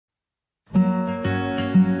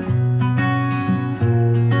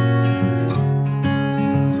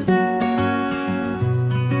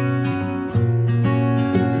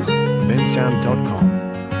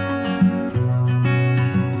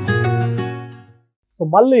So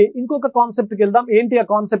మళ్ళీ ఇంకొక concept కి వెళ్దాం. ఏంటి ఆ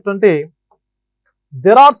కాన్సెప్ట్ అంటే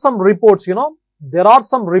there are some reports, there are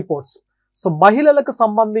some reports. So మహిళలకు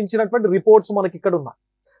సంబంధించినటువంటి రిపోర్ట్స్ మనకి ఇక్కడ ఉన్నాయి.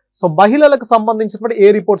 సో మహిళలకు సంబంధించినటువంటి ఏ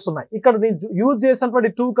రిపోర్ట్స్ ఉన్నాయి, ఇక్కడ నేను యూజ్ చేసినటువంటి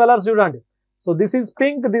 2 కలర్స్ చూడండి. So this is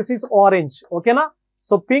pink, this is orange. ఓకేనా?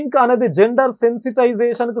 సో పింక్ అనేది జెండర్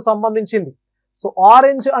సెన్సిటైజేషన్ కు సంబంధించింది. సో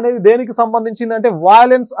ఆరెంజ్ అనేది దేనికి సంబంధించింది అంటే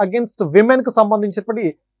వయలెన్స్ అగేన్స్ట్ విమెన్ కు సంబంధించినటువంటి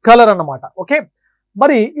కలర్ అన్నమాట. ఓకే,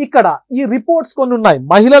 మరి ఇక్కడ ఈ రిపోర్ట్స్ కొన్ని ఉన్నాయి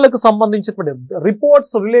మహిళలకు సంబంధించినటువంటి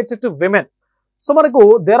reports related to women. So మనకు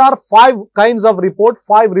there are 5 kinds of report,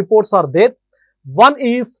 5 reports are there. One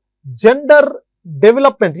is gender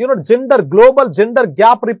development, gender global gender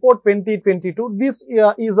gap report 2022. This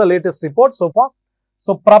is the latest report so far.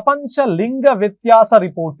 So prapancha linga vyathyasa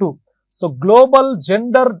report 2. So global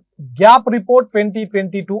gender gap report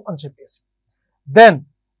 2022 అని చెప్పేసి. Then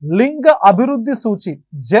linga abhiruddhi suchi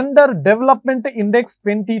gender development index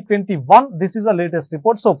 2021. This is the latest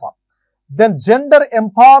report so far. Then gender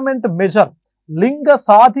empowerment measure లింగ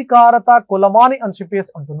సాధికారత కులమాని అని చెప్పేసి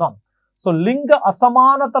అంటున్నాం. So లింగ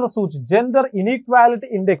అసమానతల సూచి gender inequality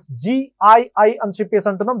index GII అని చెప్పేసి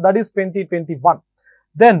అంటున్నాం. That is 2021.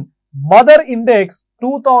 Then mother index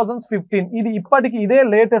 2015. ఇది ఇప్పటికి ఇదే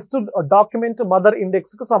లేటెస్ట్ డాక్యుమెంట్ మదర్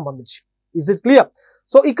ఇండెక్స్ కు సంబంధించి. Is it clear?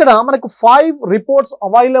 సో ఇక్కడ మనకు 5 రిపోర్ట్స్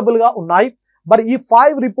అవైలబుల్ గా ఉన్నాయి. మరి ఈ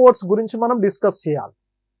 5 రిపోర్ట్స్ గురించి మనం డిస్కస్ చేయాలి.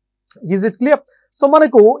 Is it clear? సో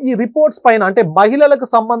మనకు ఈ రిపోర్ట్స్ పైన అంటే మహిళలకు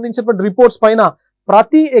సంబంధించినటువంటి రిపోర్ట్స్ పైన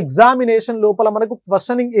ప్రతి ఎగ్జామినేషన్ లోపల మనకు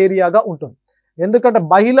క్వశ్చనింగ్ ఏరియాగా ఉంటుంది. ఎందుకంటే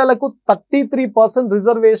మహిళలకు 33%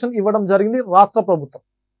 రిజర్వేషన్ ఇవ్వడం జరిగింది రాష్ట్ర ప్రభుత్వం.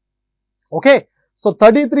 ఓకే, సో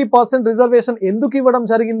 33% రిజర్వేషన్ ఎందుకు ఇవ్వడం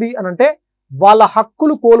జరిగింది అనంటే వాళ్ళ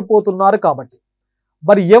హక్కులు కోల్పోతున్నారు కాబట్టి.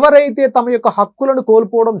 మరి ఎవరైతే తమ యొక్క హక్కులను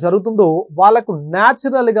కోల్పోవడం జరుగుతుందో వాళ్ళకు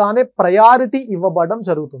న్యాచురల్ గానే ప్రయారిటీ ఇవ్వబడడం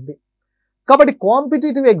జరుగుతుంది. కాబట్టి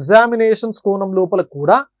కాంపిటేటివ్ ఎగ్జామినేషన్స్ కోణం లోపల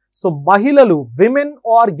కూడా సో మహిళలు women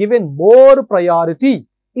are given more priority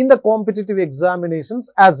in the competitive examinations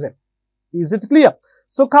as well. Is it clear?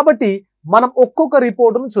 So కాబట్టి మనం ఒక్కొక్క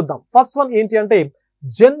రిపోర్టును చూద్దాం. ఫస్ట్ వన్ ఏంటి అంటే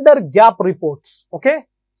gender gap reports. Okay,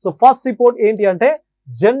 so first report ఏంటి అంటే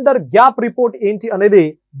జెండర్ గ్యాప్ రిపోర్ట్ ఏంటి అనేది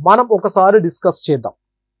మనం ఒకసారి డిస్కస్ చేద్దాం.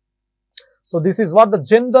 So this is what the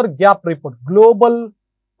gender gap report, global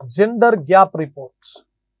gender gap report.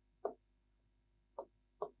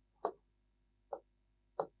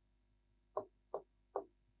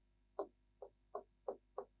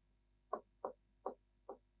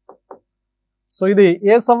 So ఇది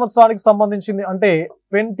ఏ సంవత్సరానికి సంబంధించింది అంటే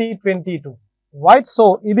 2022, రైట్? సో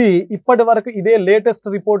ఇది ఇప్పటి వరకు ఇదే లేటెస్ట్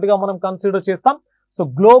రిపోర్ట్ గా మనం కన్సిడర్ చేస్తాం. So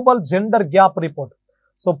global gender gap report,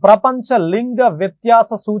 so ప్రపంచ లింగ వ్యత్యాస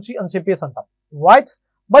సూచి అని చెప్పేసి అంటాం, రైట్?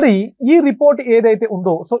 మరి ఈ రిపోర్ట్ ఏదైతే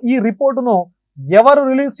ఉందో సో ఈ రిపోర్టును ఎవరు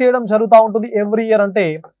రిలీజ్ చేయడం జరుగుతూ ఉంటుంది ఎవ్రీ ఇయర్ అంటే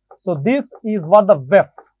so this is what the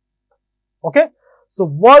వెఫ్. Okay, so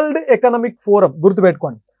world economic forum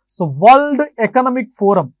గుర్తుపెట్టుకోండి. సో వరల్డ్ ఎకనామిక్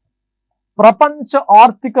ఫోరం, ప్రపంచ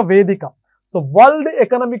ఆర్థిక వేదిక, so world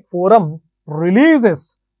economic forum releases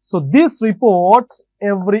so this reports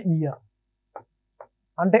every year.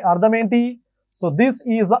 అంటే అర్థం ఏంటి? So this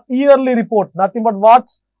is a yearly report, nothing but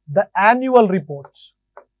what's the annual report.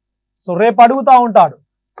 So రేపు అడుగుతా ఉంటాడు,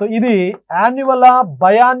 సో ఇది యాన్యువలా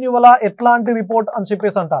బయాన్యువలా ఎట్లాంటి రిపోర్ట్ అని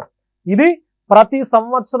చెప్పేసి అంటారు. ఇది ప్రతి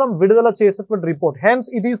సంవత్సరం విడుదల చేసేటువంటి report, hence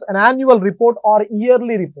it is an annual report are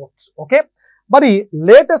yearly reports. Okay, మరి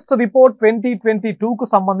లేటెస్ట్ రిపోర్ట్ 2022 కు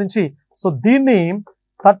సంబంధించి సో దీన్ని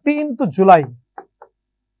 13th July,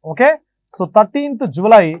 okay, so 13th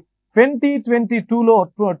July 2022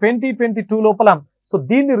 లోపల సో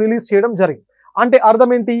దీన్ని రిలీజ్ చేయడం జరిగింది. అంటే అర్థం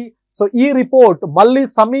ఏంటి? సో ఈ రిపోర్ట్ మళ్ళీ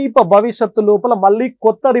సమీప భవిష్యత్తు లోపల మళ్ళీ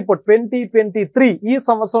కొత్త రిపోర్ట్ 2023 ఈ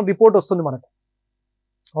సంవత్సరం రిపోర్ట్ వస్తుంది మనకు.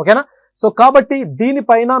 ఓకేనా? సో కాబట్టి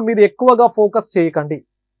దీనిపైన మీరు ఎక్కువగా ఫోకస్ చేయకండి.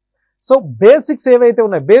 సో బేసిక్స్ ఏవైతే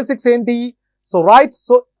ఉన్నాయి, బేసిక్స్ ఏంటి? సో రైట్,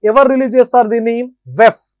 సో ఎవరు రిలీజ్ చేస్తారు దీన్ని?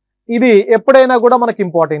 వెఫ్. ఇది ఎప్పుడైనా కూడా మనకి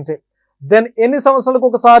ఇంపార్టెంటే. దెన్ ఎన్ని సంవత్సరాలకు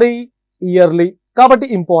ఒకసారి? ఇయర్లీ, కాబట్టి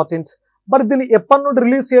ఇంపార్టెంట్. మరి దీన్ని ఎప్పటి నుండి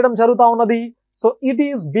రిలీజ్ చేయడం జరుగుతూ ఉన్నది? So it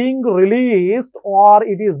is being released are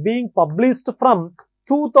it is being published from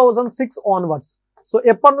 2006 onwards. So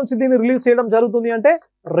ఎప్పటి నుంచి దీన్ని రిలీజ్ చేయడం జరుగుతుంది అంటే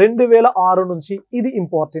 2006 నుంచి. ఇది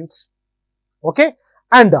ఇంపార్టెంట్. ఓకే,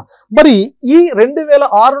 అండ్ మరి ఈ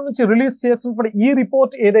 2006 నుంచి రిలీజ్ చేసినప్పుడు ఈ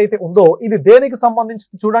రిపోర్ట్ ఏదైతే ఉందో ఇది దేనికి సంబంధించి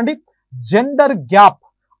చూడండి. జెండర్ గ్యాప్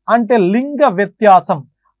అంటే లింగ వ్యత్యాసం,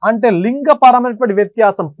 అంటే లింగపరమైనటువంటి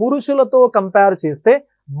వ్యత్యాసం. పురుషులతో కంపేర్ చేస్తే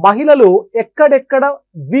మహిళలు ఎక్కడెక్కడ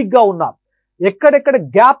వీక్ గా ఉన్నారు, ఎక్కడెక్కడ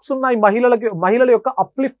గ్యాప్స్ ఉన్నాయి మహిళల యొక్క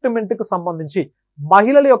అప్లిఫ్ట్మెంట్ కు సంబంధించి,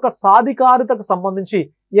 మహిళల యొక్క సాధికారితకు సంబంధించి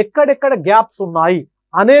ఎక్కడెక్కడ గ్యాప్స్ ఉన్నాయి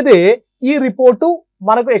అనేదే ఈ రిపోర్టు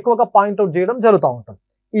మనకు ఎక్కువగా పాయింట్అవుట్ చేయడం జరుగుతూ ఉంటుంది.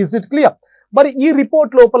 Is it clear? మరి ఈ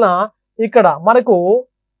రిపోర్ట్ లోపల ఇక్కడ మనకు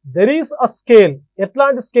దెర్ ఈస్ అ స్కేల్.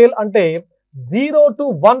 ఎట్లాంటి స్కేల్ అంటే 0 to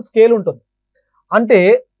 1 స్కేల్ ఉంటుంది. అంటే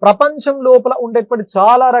ప్రపంచం లోపల ఉండేటువంటి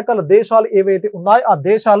చాలా రకాల దేశాలు ఏవైతే ఉన్నాయో ఆ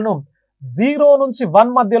దేశాలను 0 నుంచి 1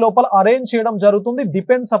 మధ్య లోపల అరేంజ్ చేయడం జరుగుతుంది.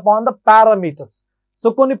 Depends upon the parameters. So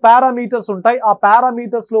కొన్ని పారామీటర్స్ ఉంటాయి. ఆ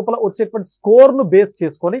పారామీటర్స్ లోపల వచ్చేటువంటి స్కోర్ను బేస్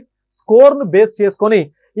చేసుకొని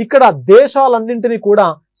ఇక్కడ దేశాలన్నింటినీ కూడా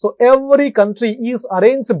so every country is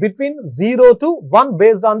arranged between 0 to 1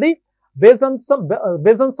 based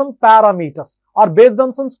on some parameters or based on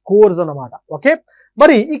some scores అన్నమాట. ఓకే,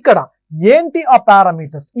 మరి ఇక్కడ ఏంటి ఆ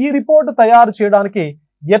పారామీటర్స్? ఈ రిపోర్ట్ తయారు చేయడానికి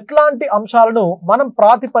ఎట్లాంటి అంశాలను మనం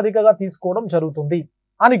ప్రాతిపదికగా తీసుకోవడం జరుగుతుంది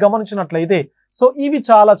అని గమనించినట్లయితే సో ఇవి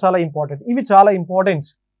చాలా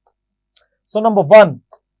important. So number 1,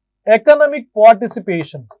 economic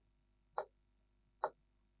participation.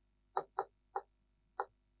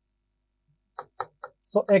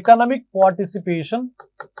 So economic participation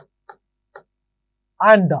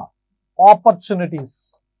and opportunities.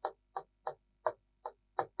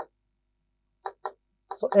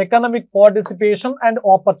 So economic participation and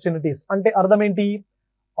opportunities అంటే అర్థం ఏంటి?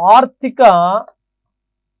 ఆర్థిక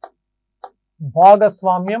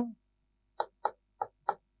భాగస్వామ్యం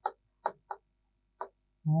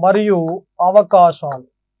మరియు అవకాశాలు.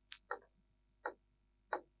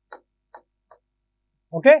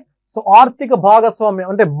 ఓకే, సో ఆర్థిక భాగస్వామ్యం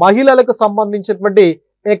అంటే మహిళలకు సంబంధించినటువంటి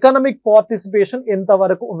ఎకనామిక్ పార్టిసిపేషన్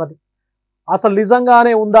ఎంతవరకు ఉన్నది? అసలు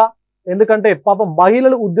నిజంగానే ఉందా? ఎందుకంటే పాపం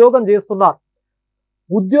మహిళలు ఉద్యోగం చేస్తున్నారు.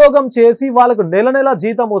 ఉద్యోగం చేసి వాళ్ళకు నెల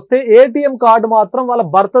జీతం వస్తే ఏటీఎం కార్డు మాత్రం వాళ్ళ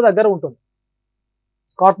భర్త దగ్గర ఉంటుంది.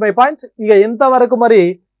 Caught my point? ఇక ఎంతవరకు మరి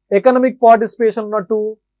ఎకనామిక్ పార్టిసిపేషన్ ఉన్నట్టు?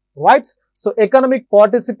 Right. So economic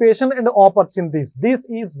participation and opportunities, this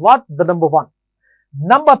is what the number 1.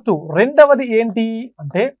 Number 2, రెండవది ఏంటి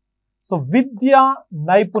అంటే సో విద్యా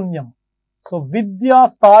నైపుణ్యం. సో విద్యా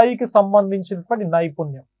స్థాయికి సంబంధించినటువంటి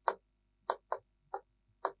నైపుణ్యం.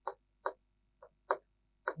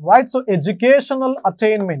 Right. So educational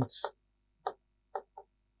attainment.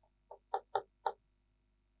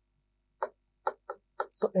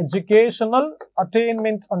 So educational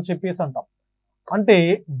attainment అని చెప్పేసి అంటాం. అంటే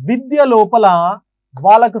విద్య లోపల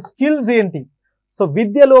వాళ్ళకు స్కిల్స్ ఏంటి? సో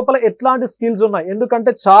విద్య లోపల ఎట్లాంటి స్కిల్స్ ఉన్నాయి?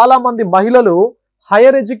 ఎందుకంటే చాలా మంది మహిళలు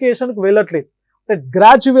హైయర్ ఎడ్యుకేషన్ కు వెళ్ళట్లేదు, అంటే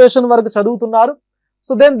గ్రాడ్యుయేషన్ వరకు చదువుతున్నారు.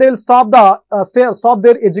 So then they will stop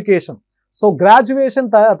there education. So graduation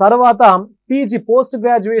తర్వాత పీజీ పోస్ట్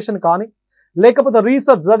గ్రాడ్యుయేషన్ కానీ లేకపోతే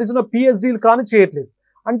రీసెర్చ్ దట్ ఈస్ పిహెచ్డీలు కానీ చేయట్లేదు.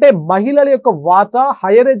 అంటే మహిళల యొక్క వాటా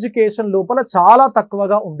హైయర్ ఎడ్యుకేషన్ లోపల చాలా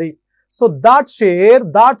తక్కువగా ఉంది. So that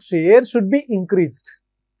share should be increased.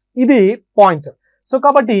 ఇది పాయింట్. సో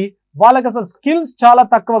కాబట్టి వాళ్ళకి అసలు స్కిల్స్ చాలా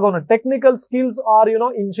తక్కువగా ఉన్నాయి. Technical skills are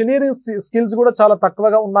engineering skills కూడా చాలా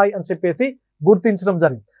తక్కువగా ఉన్నాయి అని చెప్పేసి గుర్తించడం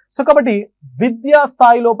జరిగింది. సో కాబట్టి విద్యా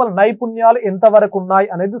స్థాయి లోపల నైపుణ్యాలు ఎంతవరకు ఉన్నాయి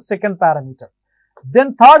అనేది second parameter.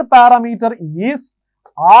 Then third parameter is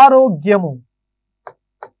ఆరోగ్యము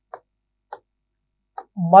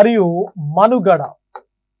మరియు మనుగడ.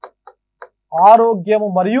 ఆరోగ్యము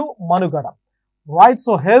మరియు మనుగడ. Right.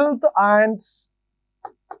 So health and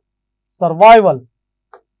survival.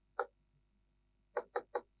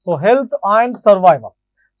 So health and survival.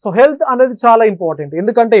 So health అనేది చాలా ఇంపార్టెంట్.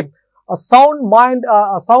 ఎందుకంటే sound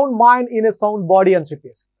mind in a sound body అని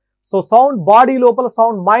చెప్పేసి. సో సౌండ్ బాడీ లోపల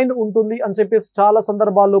సౌండ్ మైండ్ ఉంటుంది అని చెప్పేసి చాలా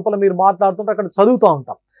సందర్భాల లోపల మీరు మాట్లాడుతుంటే అక్కడ చదువుతూ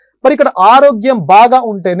ఉంటాం. మరి ఇక్కడ ఆరోగ్యం బాగా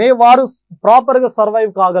ఉంటేనే వారు ప్రాపర్ గా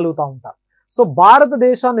సర్వైవ్ కాగలుగుతూ ఉంటారు. సో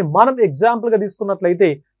భారతదేశాన్ని మనం ఎగ్జాంపుల్ గా తీసుకున్నట్లయితే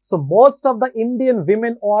so most of the Indian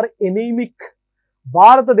women are anaemic.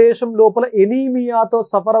 భారతదేశం లోపల ఎనీమియాతో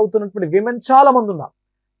సఫర్ అవుతున్నటువంటి విమెన్ చాలా మంది ఉన్నారు.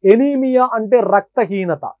 ఎనీమియా అంటే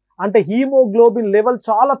రక్తహీనత, అంటే హీమోగ్లోబిన్ లెవెల్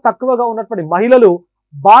చాలా తక్కువగా ఉన్నటువంటి మహిళలు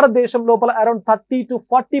భారతదేశం లోపల అరౌండ్ 30 to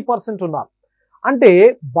 40% ఉన్నారు. అంటే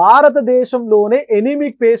భారతదేశంలోనే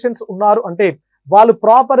ఎనీమిక్ పేషెంట్స్ ఉన్నారు అంటే వాళ్ళు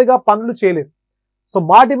ప్రాపర్ గా పనులు చేయలేరు. సో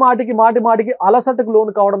మాటి మాటికి అలసటకు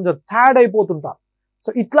లోను కావడం జరుగుతుంది, టైర్డ్ అయిపోతుంటారు. సో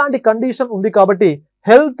ఇట్లాంటి కండిషన్ ఉంది కాబట్టి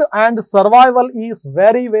health and survival is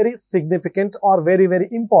very very significant are very very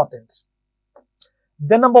important.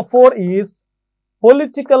 Then number 4 is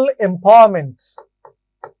political empowerment.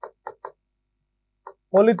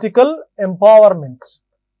 Political empowerment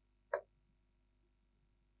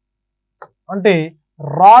అంటే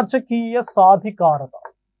రాజకీయ సాధికారత.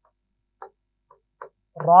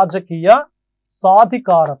 రాజకీయ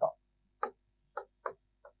సాధికారత.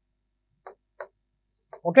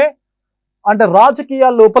 ఓకే, అంటే రాజకీయ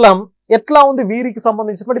లోపల ఎట్లా ఉంది వీరికి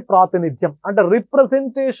సంబంధించినటువంటి ప్రాతినిధ్యం అంటే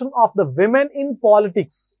representation of the women in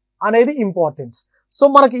politics అనేది ఇంపార్టెంట్. సో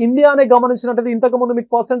మనకి ఇండియానే గమనించినట్టయితే ఇంతకు ముందు మీకు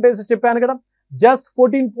పర్సెంటేజ్ చెప్పాను కదా, just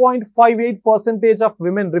 14.58% of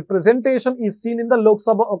women representation is seen in the Lok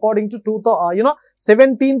Sabha according to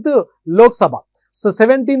 17th Lok Sabha. So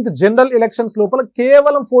 17th general elections లోపల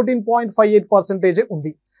కేవలం 14.58%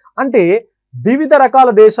 ఉంది. అంటే వివిధ రకాల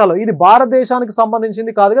దేశాలు, ఇది భారతదేశానికి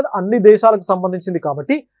సంబంధించింది కాదు కదా, అన్ని దేశాలకు సంబంధించింది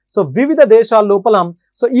కాబట్టి సో వివిధ దేశాల లోపల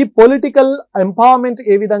సో ఈ పొలిటికల్ ఎంపవర్మెంట్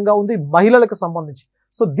ఏ విధంగా ఉంది మహిళలకు సంబంధించి.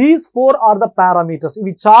 So these 4 are the parameters.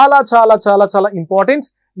 ఇవి చాలా చాలా చాలా చాలా ఇంపార్టెంట్.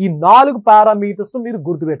 ఈ 4 పారామీటర్స్ మీరు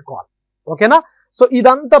గుర్తుపెట్టుకోవాలి. ఓకేనా? సో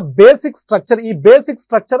ఇదంతా బేసిక్ స్ట్రక్చర్. ఈ బేసిక్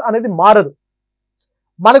స్ట్రక్చర్ అనేది మారదు,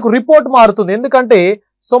 మనకు రిపోర్ట్ మారుతుంది. ఎందుకంటే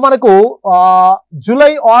సో మనకు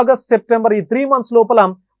జూలై, ఆగస్ట్, సెప్టెంబర్ ఈ 3 months లోపల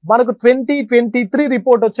మనకు 2023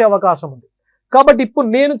 రిపోర్ట్ వచ్చే అవకాశం ఉంది. కాబట్టి ఇప్పుడు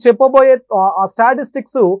నేను చెప్పబోయే ఆ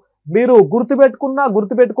స్టాటిస్టిక్స్ మీరు గుర్తుపెట్టుకున్నా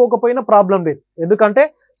గుర్తుపెట్టుకోకపోయినా ప్రాబ్లం లేదు. ఎందుకంటే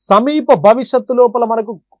సమీప భవిష్యత్తు లోపల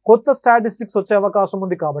మనకు కొత్త స్టాటిస్టిక్స్ వచ్చే అవకాశం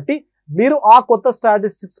ఉంది. కాబట్టి మీరు ఆ కొత్త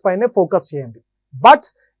స్టాటిస్టిక్స్ పైనే ఫోకస్ చేయండి. బట్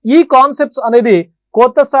ఈ కాన్సెప్ట్స్ అనేది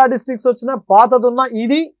కొత్త స్టాటిస్టిక్స్ వచ్చిన పాతదున్న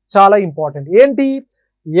ఇది చాలా ఇంపార్టెంట్. ఏంటి,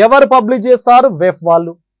 ఎవరు పబ్లిష్ చేస్తారు? వెఫ్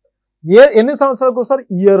వాళ్ళు. ఎన్ని సంవత్సరాలకు ఒకసారి?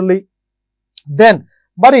 ఇయర్లీ. దెన్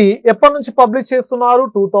మరి ఎప్పటి నుంచి పబ్లిష్ చేస్తున్నారు?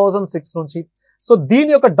 2006 నుంచి. సో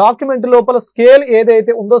దీని యొక్క డాక్యుమెంట్ లోపల స్కేల్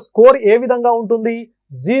ఏదైతే ఉందో స్కోర్ ఏ విధంగా ఉంటుంది?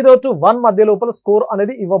 0 to 1 మధ్య లోపల స్కోర్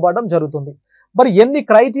అనేది ఇవ్వబడడం జరుగుతుంది. మరి ఎన్ని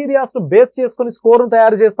క్రైటీరియాస్ బేస్ చేసుకుని స్కోర్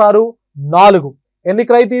తయారు చేస్తారు? 4. ఎన్ని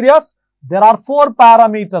criterias? there are 4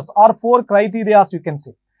 parameters or 4 criterias you can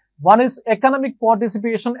say. One is economic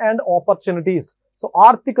participation and opportunities. So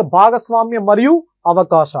ఆర్థిక భాగస్వామ్యం మరియు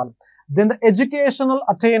అవకాశాలు. Then the educational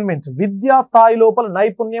attainment, విద్యా స్థాయి లోపల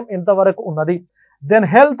నైపుణ్యం ఎంతవరకు ఉన్నది. Then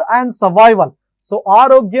health and survival, so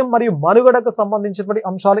ఆరోగ్యం మరియు మనుగడకు సంబంధించినటువంటి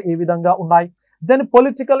అంశాలు ఏ విధంగా ఉన్నాయి. Then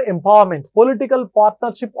political empowerment, political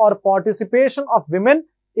partnership are participation of women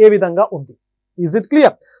ఏ విధంగా ఉంది. Is it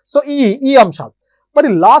clear? సో ఈ అంశాలు. మరి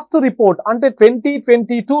లాస్ట్ రిపోర్ట్ అంటే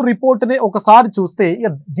 2022 రిపోర్ట్ ని ఒకసారి చూస్తే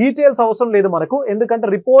డీటెయిల్స్ అవసరం లేదు మనకు, ఎందుకంటే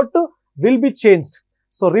report will be changed.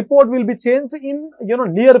 So report will be changed in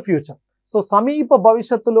near future. So సమీప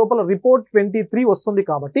భవిష్యత్తు లోపల రిపోర్ట్ 23 వస్తుంది.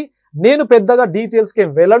 కాబట్టి నేను పెద్దగా డీటెయిల్స్ కి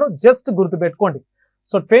వెళ్ళను, జస్ట్ గుర్తుపెట్టుకోండి.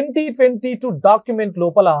 సో 2022 డాక్యుమెంట్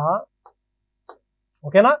లోపల,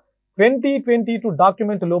 ఓకేనా, 2022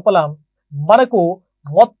 డాక్యుమెంట్ లోపల మనకు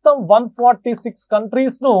మొత్తం 146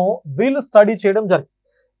 కంట్రీస్ ను వీళ్ళు స్టడీ చేయడం జరిగింది.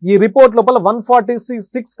 ఈ రిపోర్ట్ లోపల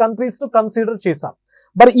 146 కంట్రీస్ ను కన్సిడర్ చేశారు.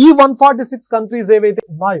 మరి ఈ 146 కంట్రీస్ ఏవైతే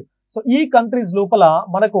ఉన్నాయో సో ఈ కంట్రీస్ లోపల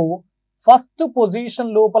మనకు ఫస్ట్ పొజిషన్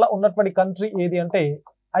లోపల ఉన్నటువంటి కంట్రీ ఏది అంటే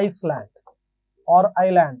Iceland are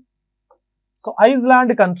island. So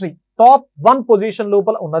Iceland country top 1 position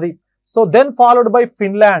లోపల ఉన్నది. So then followed by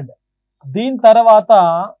Finland, దీని తర్వాత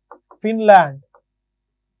Finland,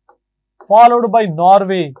 followed by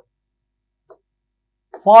Norway,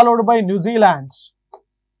 followed by New Zealand,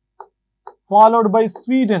 followed by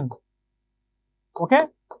Sweden. Okay,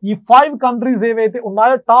 ఈ 5 కంట్రీస్ ఏవైతే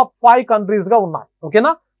ఉన్నాయో టాప్ 5 కంట్రీస్ గా ఉన్నాయి.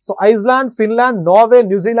 ఓకేనా? So Iceland, Finland, Norway,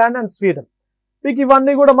 New Zealand and Sweden. మీకు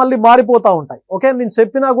ఇవన్నీ కూడా మళ్ళీ మారిపోతూ ఉంటాయి. ఓకే, నేను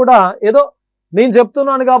చెప్పినా కూడా ఏదో నేను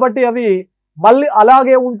చెప్తున్నాను కాబట్టి అవి మళ్ళీ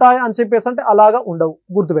అలాగే ఉంటాయి అని చెప్పేసి అంటే అలాగా ఉండవు,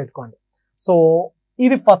 గుర్తుపెట్టుకోండి. సో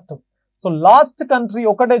ఇది ఫస్ట్. సో లాస్ట్ కంట్రీ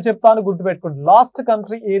ఒకటే చెప్తాను, గుర్తుపెట్టుకోండి. లాస్ట్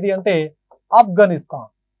కంట్రీ ఏది అంటే Afghanistan.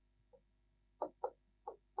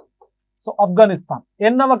 So Afghanistan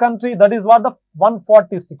ఎన్నవ country? That is what the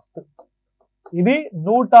 146th. ఇది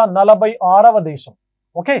 146వ దేశం.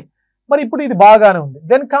 ఓకే, మరి ఇప్పుడు ఇది బాగానే ఉంది.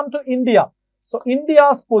 Then come to India. So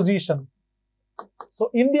India's position, so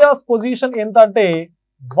India's position ఎంత అంటే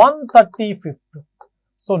 135th.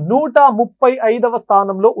 సో 135వ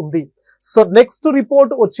స్థానంలో ఉంది. సో నెక్స్ట్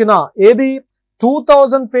రిపోర్ట్ వచ్చిన ఏది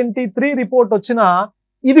 2023 రిపోర్ట్ వచ్చిన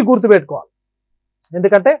ఇది గుర్తుపెట్టుకోవాలి.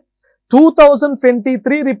 ఎందుకంటే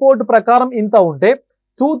 2023 రిపోర్ట్ ప్రకారం ఇంత ఉంటే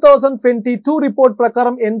 2022 రిపోర్ట్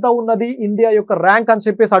ప్రకారం ఎంత ఉన్నది ఇండియా యొక్క ర్యాంక్ అని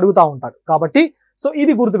చెప్పేసి అడుగుతా ఉంటాడు. కాబట్టి సో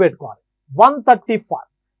ఇది గుర్తుపెట్టుకోవాలి 135.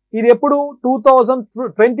 ఇది ఎప్పుడు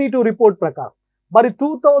 2022 రిపోర్ట్ ప్రకారం. మరి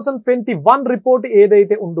 2021 రిపోర్ట్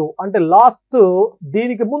ఏదైతే ఉందో అంటే లాస్ట్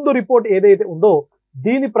దీనికి ముందు రిపోర్ట్ ఏదైతే ఉందో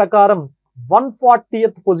దీని ప్రకారం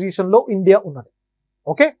 140th పొజిషన్ లో ఇండియా ఉన్నది.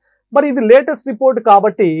 ఓకే, మరి ఇది లేటెస్ట్ రిపోర్ట్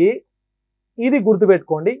కాబట్టి ఇది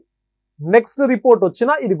గుర్తుపెట్టుకోండి. నెక్స్ట్ రిపోర్ట్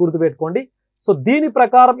వచ్చినా ఇది గుర్తుపెట్టుకోండి. సో దీని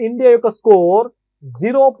ప్రకారం ఇండియా యొక్క స్కోర్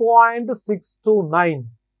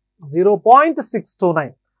 0.629.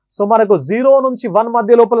 సో మనకు 0 నుంచి 1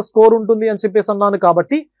 మధ్య లోపల స్కోర్ ఉంటుంది అని చెప్పేసి అన్నాను.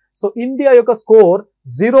 కాబట్టి సో ఇండియా యొక్క స్కోర్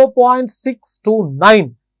 0.629.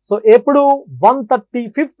 సో ఎప్పుడు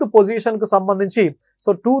 135th పొజిషన్ కు సంబంధించి సో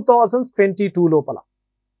 2022 లోపల.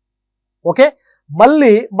 ఓకే,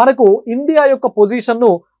 మళ్ళీ మనకు ఇండియా యొక్క పొజిషన్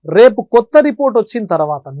ను రేపు కొత్త రిపోర్ట్ వచ్చిన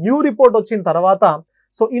తర్వాత, న్యూ రిపోర్ట్ వచ్చిన తర్వాత,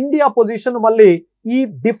 సో ఇండియా పొజిషన్ మళ్ళీ ఈ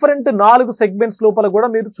డిఫరెంట్ 4 సెగ్మెంట్స్ లోపల కూడా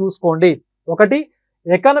మీరు చూసుకోండి. ఒకటి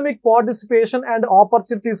ఎకనామిక్ పార్టిసిపేషన్ అండ్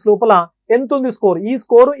ఆపర్చునిటీస్ లోపల ఎంత ఉంది స్కోర్, ఈ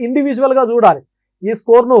స్కోర్ ఇండివిజువల్ గా చూడాలి. ఈ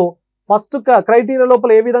స్కోర్ ను ఫస్ట్ క్రైటీరియా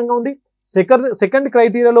లోపల ఏ విధంగా ఉంది, సెకండ్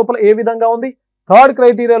క్రైటీరియా లోపల ఏ విధంగా ఉంది, థర్డ్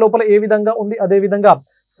క్రైటీరియా లోపల ఏ విధంగా ఉంది, అదే విధంగా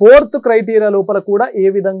ఫోర్త్ క్రైటీరియా లోపల కూడా ఏ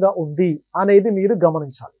విధంగా ఉంది అనేది మీరు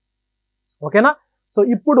గమనించాలి. ఓకేనా? సో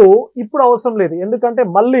ఇప్పుడు అవసరం లేదు, ఎందుకంటే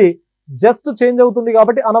మళ్ళీ జస్ట్ చేంజ్ అవుతుంది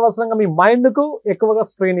కాబట్టి అనవసరంగా మీ మైండ్ కు ఎక్కువగా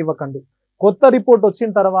స్ట్రెయిన్ ఇవ్వకండి. కొత్త రిపోర్ట్ వచ్చిన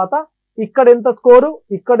తర్వాత ఇక్కడ ఎంత స్కోరు,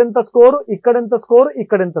 ఇక్కడ ఎంత స్కోరు, ఇక్కడ ఎంత స్కోరు,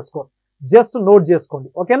 ఇక్కడ ఎంత స్కోర్ జస్ట్ నోట్ చేసుకోండి.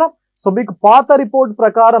 ఓకేనా? సో మీకు పాత రిపోర్ట్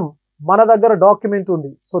ప్రకారం మన దగ్గర డాక్యుమెంట్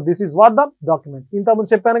ఉంది. So this is what the document.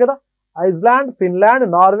 ఇంతకుముందు చెప్పాను కదా, Iceland, Finland,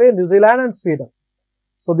 Norway, New Zealand and Sweden.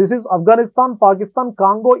 So this is Afghanistan, Pakistan,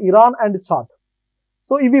 Congo, Iran and Chad.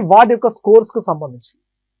 So ఇవి వాటి యొక్క స్కోర్స్ కు సంబంధించి.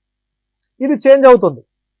 ఇది చేంజ్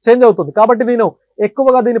అవుతుంది కాబట్టి నేను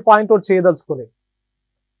ఎక్కువగా దీన్ని పాయింట్అవుట్ చేయదలుచుకోలేదు.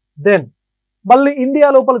 దెన్ మళ్ళీ ఇండియా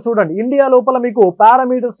లోపల చూడండి. ఇండియా లోపల మీకు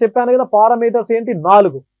పారామీటర్స్ చెప్పాను కదా, పారామీటర్స్ ఏంటి?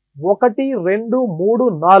 4. 1, 2, 3,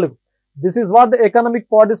 4. This is what the economic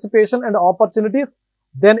participation and opportunities,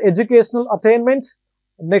 then educational attainment,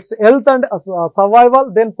 next health and survival,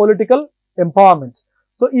 then political empowerment.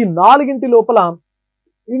 So ఈ 4 లోపల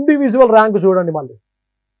ఇండివిజువల్ ర్యాంక్ చూడండి. మళ్ళీ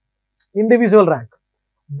individual rank,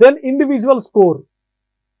 then individual score.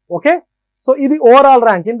 Okay, so ఇది ఓవరాల్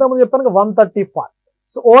ర్యాంక్. ఇంతకుముందు చెప్పాను 135.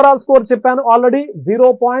 So overall score చెప్పాను already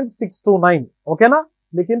 0.629. ఓకేనా?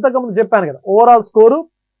 మీకు ఇంతకుముందు చెప్పాను కదా overall score,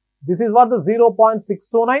 this is what the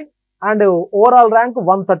 0.629 and overall rank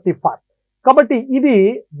 135. కాబట్టి ఇది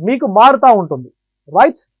మీకు మారుతా ఉంటుంది,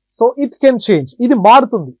 right? So it can change. ఇది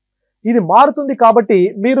మారుతుంది కాబట్టి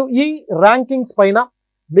మీరు ఈ ర్యాంకింగ్స్ పైన,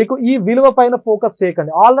 మీకు ఈ విలువ పైన ఫోకస్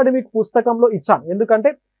చేయకండి. ఆల్రెడీ మీకు పుస్తకంలో ఇచ్చాను,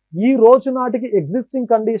 ఎందుకంటే ఈ రోజు నాటికి ఎగ్జిస్టింగ్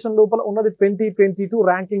కండిషన్ లోపల ఉన్నది 2022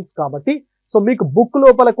 ర్యాంకింగ్స్ కాబట్టి సో మీకు బుక్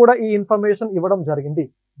లోపల కూడా ఈ ఇన్ఫర్మేషన్ ఇవ్వడం జరిగింది.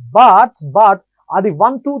 బట్ అది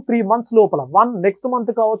 1 to 3 మంత్స్ లోపల, నెక్స్ట్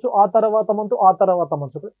మంత్ కావచ్చు, ఆ తర్వాత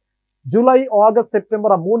మంత్, జూలై, ఆగస్ట్,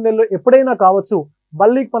 సెప్టెంబర్, ఆ 3 నెలలు ఎప్పుడైనా కావచ్చు,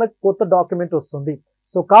 మళ్ళీ మనకు కొత్త డాక్యుమెంట్ వస్తుంది.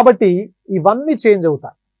 సో కాబట్టి ఇవన్నీ చేంజ్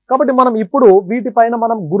అవుతాయి. కాబట్టి మనం ఇప్పుడు వీటిపైన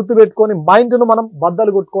మనం గుర్తు పెట్టుకొని మైండ్ ను మనం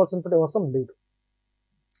బద్దలు కొట్టుకోవాల్సిన అవసరం లేదు.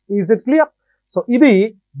 Is it clear? సో ఇది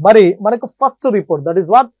మరి మనకు first report, that is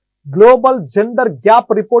what global gender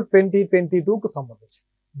gap report 2022 కు సంబంధించి.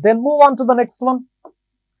 Then move on to the next one.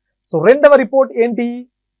 So రెండవ రిపోర్ట్ ఏంటి?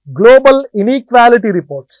 Global inequality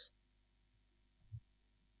reports.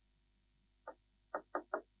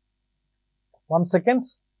 One second.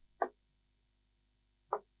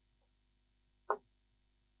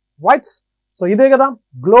 Right, so ఇదే కదా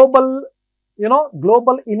global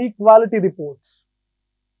inequality reports.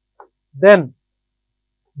 Then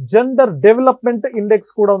gender development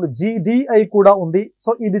index కూడా ఉంది, GDI కూడా ఉంది. సో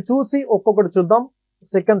ఇది చూసి ఒక్కొక్కటి చూద్దాం.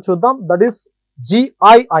 సెకండ్ చూద్దాం, that is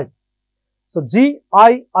GII. So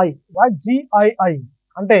GII, right? GII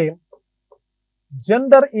అంటే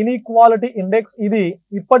జెండర్ ఇన్ఈక్వాలిటీ ఇండెక్స్. ఇది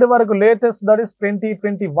ఇప్పటి వరకు latest, that is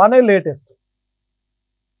 2021 latest.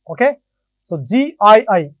 Okay, so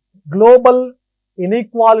GII global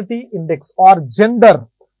inequality index are gender.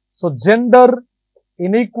 So gender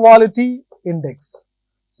inequality index.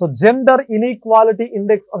 So gender inequality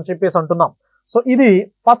index అని చెప్పేసి అంటున్నాం. So ఇది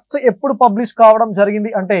first ఎప్పుడు publish కావడం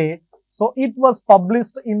జరిగింది అంటే, so it was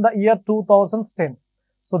published in the year 2010.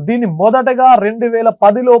 So దీన్ని మొదటగా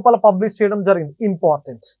 2010 లోపల పబ్లిష్ చేయడం జరిగింది.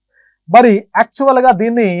 ఇంపార్టెంట్. మరి యాక్చువల్ గా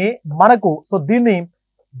దీన్ని దీన్ని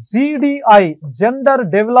GDI gender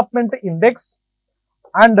development index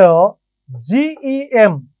and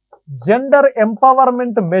GEM gender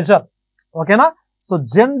empowerment measure. ఓకేనా? సో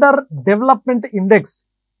జెండర్ డెవలప్మెంట్ ఇండెక్స్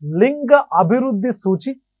లింగ అభివృద్ధి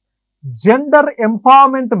సూచి, జెండర్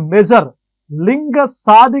ఎంపవర్మెంట్ మెజర్ లింగ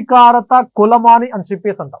సాధికారత కొలమాని అని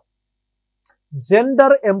చెప్పేసి అంటాం.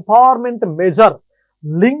 జెండర్ ఎంపవర్మెంట్ మెజర్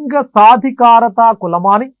లింగ సాధికారత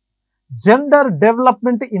కొలమాని, జెండర్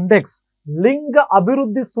డెవలప్మెంట్ ఇండెక్స్ లింగ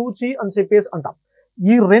అభివృద్ధి సూచి అని చెప్పేసి అంటాం.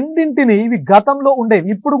 ఈ రెండింటిని, ఇవి గతంలో ఉండేవి,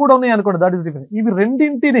 ఇప్పుడు కూడా ఉన్నాయి అనుకోండి, దట్ ఈస్ డిఫరెంట్.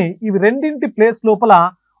 ఇవి రెండింటి ప్లేస్ లోపల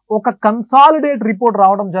ఒక కన్సాలిడేట్ రిపోర్ట్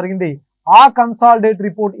రావడం జరిగింది. ఆ కన్సాలిడేట్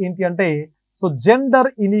రిపోర్ట్ ఏంటి అంటే, so gender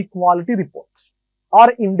inequality reports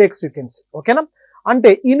are index you can see. ఓకేనా? అంటే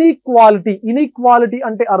ఇన్ఈక్వాలిటీ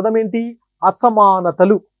అంటే అర్థం ఏంటి?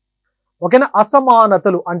 అసమానతలు. ఓకేనా?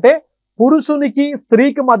 అసమానతలు అంటే పురుషునికి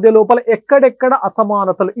స్త్రీకి మధ్య లోపల ఎక్కడెక్కడ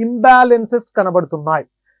అసమానతలు, ఇంబ్యాలెన్సెస్ కనబడుతున్నాయి.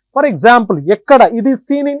 ఫర్ ఎగ్జాంపుల్, ఎక్కడ ఇది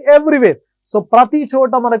సీన్ ఇన్ ఎవ్రీవేర్. సో ప్రతి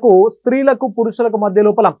చోట మనకు స్త్రీలకు పురుషులకు మధ్య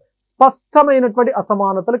లోపల స్పష్టమైనటువంటి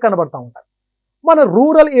అసమానతలు కనబడతా ఉంటాయి. మన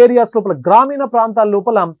రూరల్ ఏరియాస్ లోపల, గ్రామీణ ప్రాంతాల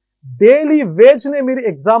లోపల డైలీ వేజ్ నే మీరు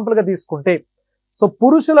ఎగ్జాంపుల్ గా తీసుకుంటే, సో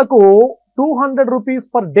పురుషులకు 200 రూపీస్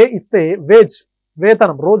పర్ డే ఇస్తే వేజ్,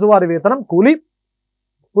 వేతనం, రోజువారీ వేతనం, కూలీ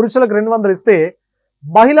పురుషులకు 200 ఇస్తే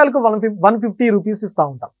మహిళలకు 150 రూపీస్ ఇస్తా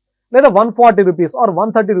ఉంటాం, లేదా 140 రూపీస్ ఆర్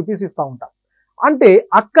 130 రూపీస్ ఇస్తా ఉంటాం. అంటే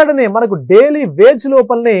అక్కడనే మనకు డైలీ వేజ్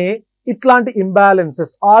లోపలనే ఇట్లాంటి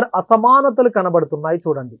ఇంబ్యాలెన్సెస్ ఆర్ అసమానతలు కనబడుతున్నాయి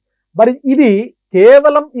చూడండి. మరి ఇది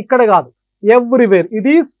కేవలం ఇక్కడ కాదు, everywhere, it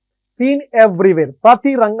is seen everywhere.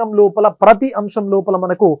 ప్రతి రంగం లోపల, ప్రతి అంశం లోపల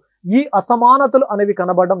మనకు ఈ అసమానతలు అనేవి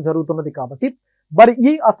కనబడడం జరుగుతున్నది. కాబట్టి మరి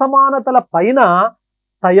ఈ అసమానతల పైన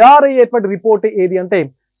తయారయ్యేటువంటి రిపోర్ట్ ఏది అంటే,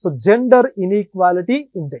 so gender inequality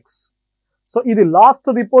index. So ఇది లాస్ట్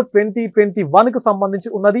రిపోర్ట్ 2021 కు సంబంధించి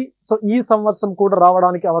ఉన్నది. సో ఈ సంవత్సరం కూడా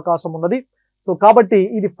రావడానికి అవకాశం ఉన్నది. సో కాబట్టి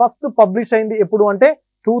ఇది ఫస్ట్ పబ్లిష్ అయింది ఎప్పుడు అంటే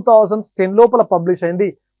 2010 లోపల పబ్లిష్ అయింది.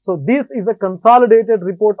 So this is a consolidated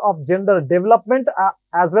report of gender development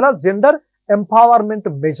as well as gender empowerment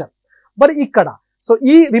measure. మరి ఇక్కడ సో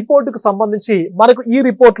ఈ రిపోర్ట్ కు సంబంధించి మనకు ఈ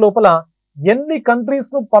రిపోర్ట్ లోపల ఎన్ని కంట్రీస్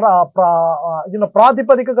ను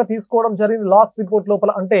ప్రాతిపదికగా తీసుకోవడం జరిగింది లాస్ట్ రిపోర్ట్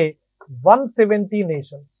లోపల అంటే 170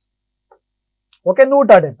 నేషన్స్. ఓకే,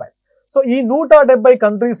 170. సో ఈ 170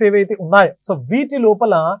 కంట్రీస్ ఏవైతే ఉన్నాయో, సో వీటి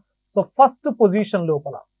లోపల సో ఫస్ట్ పొజిషన్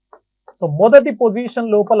లోపల, సో మొదటి పొజిషన్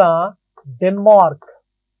లోపల Denmark.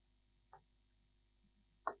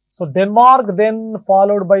 So Denmark, then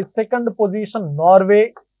followed by second position Norway,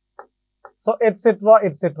 so etcetera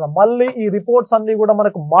etcetera. మళ్ళీ ఈ రిపోర్ట్స్ అన్ని కూడా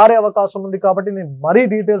మనకు మారే అవకాశం ఉంది కాబట్టి నేను మరీ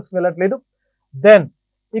డీటెయిల్స్ వెళ్ళట్లేదు. దెన్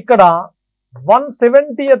ఇక్కడ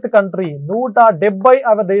 170th కంట్రీ,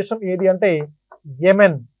 170వ దేశం ఏది అంటే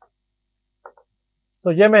యెమెన్. సో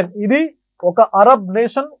యెమెన్ ఇది ఒక అరబ్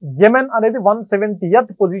నేషన్. యెమెన్ అనేది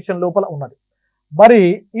 170th పొజిషన్ లోపల ఉన్నది. మరి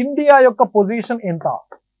ఇండియా యొక్క పొజిషన్ ఎంత?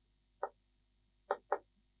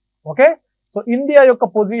 ఓకే, సో ఇండియా యొక్క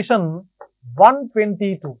పొజిషన్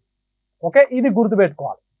 122. ఓకే, ఇది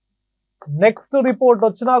గుర్తుపెట్టుకోవాలి. నెక్స్ట్ రిపోర్ట్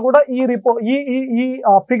వచ్చినా కూడా ఈ రిపోర్ట్ ఈ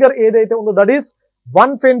ఫిగర్ ఏదైతే ఉందో దట్ ఈస్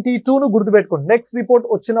 122 ను గుర్తుపెట్టుకోండి. నెక్స్ట్ రిపోర్ట్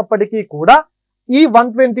వచ్చినప్పటికీ కూడా ఈ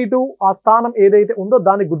 122 ఆ స్థానం ఏదైతే ఉందో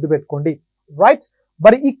దాన్ని గుర్తుపెట్టుకోండి. రైట్,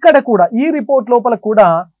 మరి ఇక్కడ కూడా ఈ రిపోర్ట్ లోపల కూడా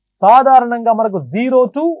సాధారణంగా మనకు 0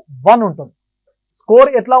 to 1 ఉంటుంది. స్కోర్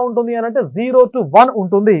ఎట్లా ఉంటుంది అని అంటే 0 to 1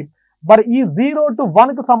 ఉంటుంది. మరి ఈ 0 to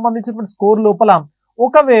 1 కు సంబంధించినటువంటి స్కోర్ లోపల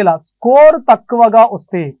ఒకవేళ స్కోర్ తక్కువగా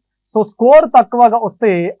వస్తే, సో స్కోర్ తక్కువగా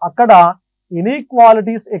వస్తే అక్కడ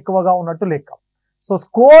ఇన్ఈక్వాలిటీస్ ఎక్కువగా ఉన్నట్టు లెక్క. సో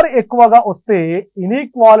స్కోర్ ఎక్కువగా వస్తే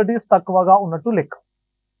ఇన్ఈక్వాలిటీస్ తక్కువగా ఉన్నట్టు లెక్క.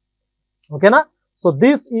 ఓకేనా? So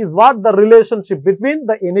this is what the relationship between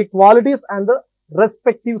the inequalities and the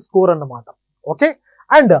respective score అన్నమాట. ఓకే,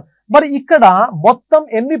 అండ్ మరి ఇక్కడ మొత్తం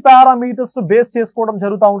ఎన్ని పారామీటర్స్ బేస్ చేసుకోవడం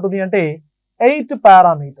జరుగుతూ ఉంటుంది అంటే 8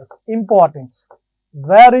 parameters. Importance,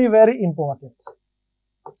 very very important.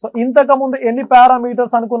 So ఇంతకు ముందు ఎన్ని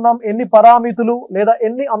పారామీటర్స్ అనుకున్నాం, ఎన్ని పరామితులు లేదా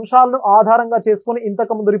ఎన్ని అంశాలను ఆధారంగా చేసుకొని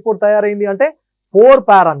ఇంతకు ముందు రిపోర్ట్ తయారైంది అంటే 4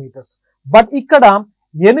 పారామీటర్స్. బట్ ఇక్కడ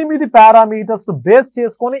 8 పారామీటర్స్ బేస్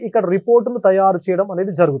చేసుకొని ఇక్కడ రిపోర్టును తయారు చేయడం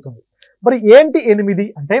అనేది జరుగుతుంది. మరి ఏంటి 8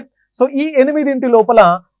 అంటే, సో ఈ 8 లోపల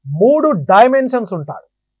 3 డైమెన్షన్స్ ఉంటాయి.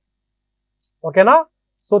 ఓకేనా?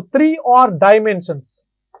 So 3 are dimensions.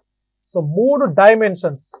 So 3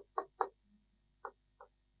 dimensions,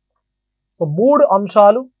 so 3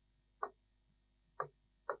 అంశాలు.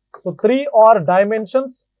 So 3 are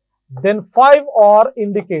dimensions, then 5 are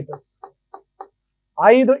indicators,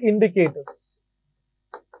 5 indicators.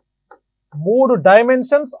 3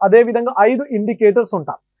 dimensions, అదే విధంగా 5 ఇండికేటర్స్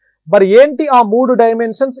ఉంటాయి. మరి ఏంటి ఆ 3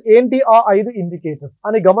 డైమెన్షన్స్, ఏంటి ఆ 5 ఇండికేటర్స్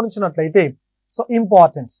అని గమనించినట్లయితే, so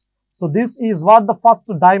importance. So this is what the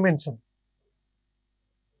first dimension.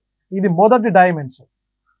 ఇది మొదటి డైమెన్షన్.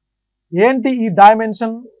 ఏంటి ఈ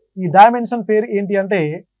డైమెన్షన్? ఈ డైమెన్షన్ పేరు ఏంటి అంటే,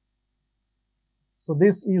 so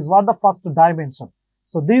this is what the first dimension.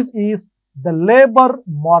 So this is the labour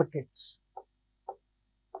market.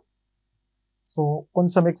 So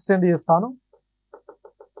కొంచెం ఎక్స్టెండ్ చేస్తాను.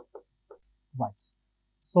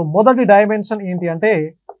 సో మొదటి డైమెన్షన్ ఏంటి అంటే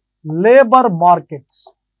లేబర్ మార్కెట్,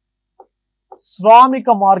 శ్రామిక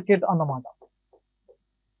మార్కెట్ అన్నమాట.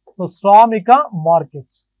 సో శ్రామిక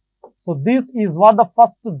market. So this is what the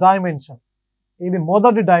first dimension. ఇది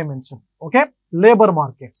మొదటి dimension. Okay, labour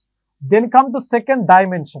market. Then come to second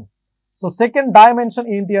dimension. So second dimension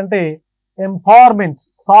ఏంటి అంటే ఎంపవర్మెంట్,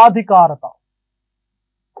 సాధికారత.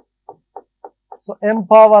 సో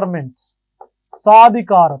ఎంపవర్మెంట్,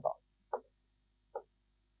 సాధికారత.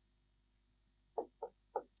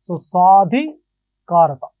 సో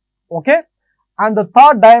సాధికారత. Okay, and the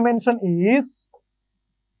third dimension is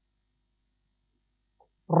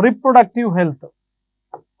reproductive health.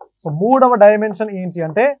 So మూడవ dimension ఏంటి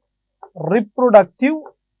అంటే రిప్రొడక్టివ్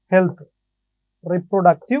హెల్త్.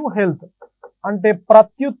 రిప్రొడక్టివ్ హెల్త్ అంటే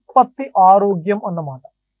ప్రత్యుత్పత్తి ఆరోగ్యం అన్నమాట.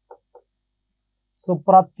 సో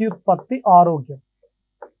ప్రత్యుత్పత్తి ఆరోగ్యం.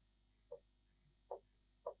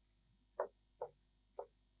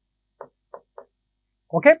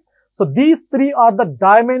 Okay, so these 3 are the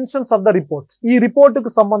dimensions of the reports. ఈ రిపోర్ట్ కు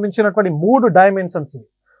సంబంధించినటువంటి 3 డైమెన్షన్స్ ఇవి.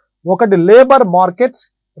 ఒకటి లేబర్ మార్కెట్స్,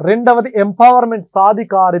 రెండవది ఎంపవర్మెంట్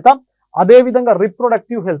సాధికారిత, అదే విధంగా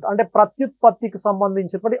రిప్రొడక్టివ్ హెల్త్ అంటే ప్రత్యుత్పత్తికి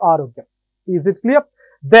సంబంధించినటువంటి ఆరోగ్యం. Is it clear?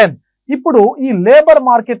 దెన్ ఇప్పుడు ఈ లేబర్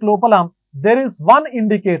మార్కెట్ లోపల there is one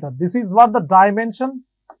indicator. This is what the dimension.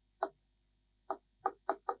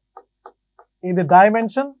 In the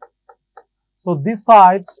dimension, so this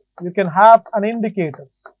sides you can have an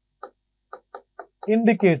indicators.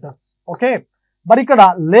 Okay, మరి ఇక్కడ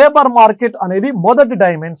లేబర్ మార్కెట్ అనేది మొదటి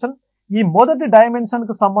డైమెన్షన్. ఈ మొదటి డైమెన్షన్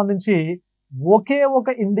కు సంబంధించి ఒకే ఒక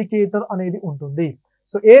ఇండికేటర్ అనేది ఉంటుంది.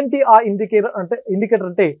 సో ఏంటి ఆ ఇండికేటర్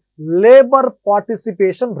అంటే labour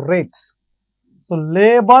participation rates. So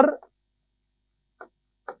labour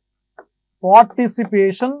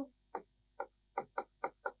participation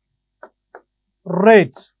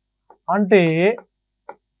rates అంటే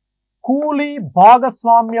కూలీ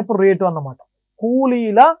భాగస్వామ్యపు రేటు అన్నమాట.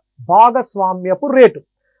 కూలీల భాగస్వామ్యపు రేటు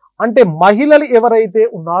అంటే మహిళలు ఎవరైతే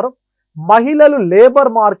ఉన్నారో, మహిళలు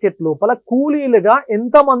లేబర్ మార్కెట్ లోపల కూలీలుగా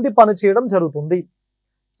ఎంతమంది పనిచేయడం జరుగుతుంది.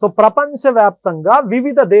 సో ప్రపంచవ్యాప్తంగా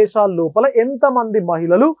వివిధ దేశాల లోపల ఎంతమంది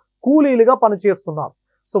మహిళలు కూలీలుగా పనిచేస్తున్నారు.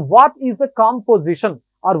 So what is a composition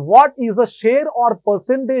or what is the share or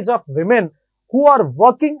percentage of women who are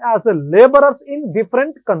working as a laborers in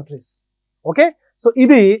different countries. Okay, so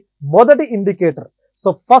ఇది మొదటి ఇండికేటర్. సో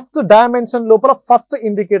ఫస్ట్ డైమెన్షన్ లోపల ఫస్ట్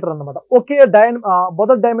ఇండికేటర్ అన్నమాట. ఒకే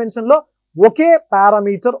మొదటి dimension లో ఒకే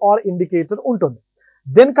parameter are indicator ఉంటుంది.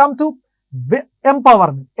 Then come to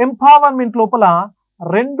empowerment. Empowerment లోపల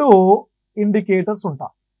 2 indicators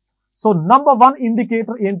ఉంటాయి. So number 1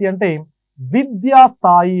 indicator ఏంటి అంటే విద్యా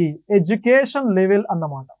స్థాయి, ఎడ్యుకేషన్ లెవెల్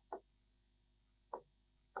అన్నమాట.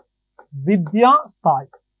 విద్యా స్థాయి.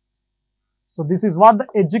 So this is what the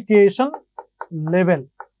education level.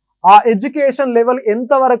 ఆ ఎడ్యుకేషన్ లెవెల్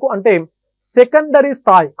ఎంత వరకు అంటే సెకండరీ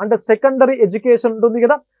స్థాయి, అంటే సెకండరీ ఎడ్యుకేషన్ ఉంటుంది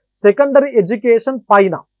కదా, సెకండరీ ఎడ్యుకేషన్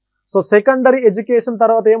పైన. సో సెకండరీ ఎడ్యుకేషన్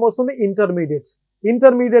తర్వాత ఏమొస్తుంది?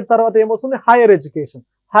 ఇంటర్మీడియట్ తర్వాత ఏమొస్తుంది? Higher education.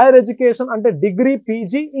 హైయర్ ఎడ్యుకేషన్ అంటే డిగ్రీ,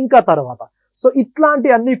 పీజీ ఇంకా తర్వాత. సో ఇట్లాంటి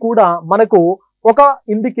అన్ని కూడా మనకు ఒక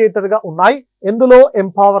ఇండికేటర్ గా ఉన్నాయి. ఎందులో?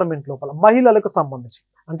 ఎంపవర్మెంట్ లోపల మహిళలకు సంబంధించి.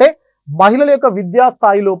 అంటే మహిళల యొక్క విద్యా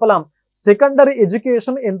స్థాయి లోపల సెకండరీ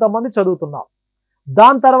ఎడ్యుకేషన్ ఎంతమంది చదువుతున్నారు,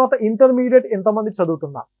 దాని తర్వాత ఇంటర్మీడియట్ ఎంతమంది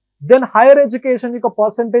చదువుతున్నారు, దెన్ హైయర్ ఎడ్యుకేషన్ యొక్క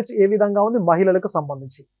పర్సెంటేజ్ ఏ విధంగా ఉంది మహిళలకు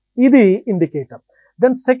సంబంధించి. ఇది ఇండికేటర్.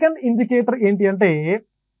 దెన్ సెకండ్ ఇండికేటర్ ఏంటి అంటే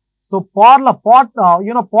so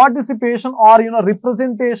participation are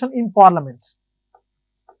representation in parliament.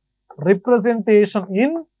 Representation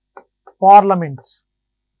in parliament.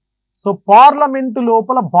 So parliament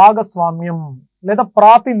లోపల భాగస్వామ్యం లేదా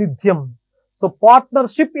ప్రాతినిధ్యం. So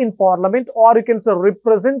partnership in parliament are you can say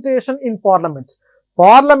representation in parliament.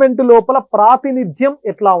 Parliament లోపల ప్రాతినిధ్యం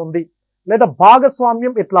ఎట్లా ఉంది లేదా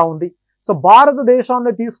భాగస్వామ్యం ఎట్లా ఉంది. సో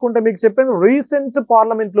భారతదేశాన్ని తీసుకుంటే మీకు చెప్పాను రీసెంట్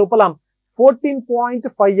పార్లమెంట్ లోపల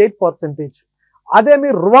 14.58%. అదే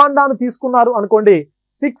మీరు రువాండాను తీసుకున్నారు అనుకోండి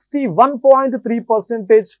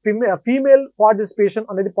 61.3% ఫీమేల్ పార్టిసిపేషన్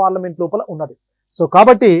అనేది పార్లమెంట్ లోపల ఉన్నది. సో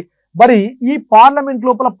కాబట్టి మరి ఈ పార్లమెంట్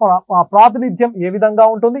లోపల ప్రాతినిధ్యం ఏ విధంగా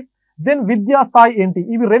ఉంటుంది, దెన్ విద్యా స్థాయి ఏంటి,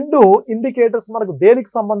 ఇవి 2 ఇండికేటర్స్ మనకు దేనికి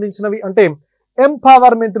సంబంధించినవి అంటే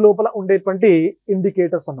ఎంపవర్మెంట్ లోపల ఉండేటువంటి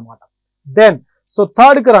ఇండికేటర్స్ అన్నమాట. దెన్ సో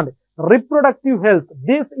థర్డ్ కి రండి, reproductive health.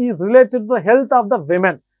 This is related to the health of the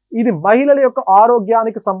women. ఇది మహిళల యొక్క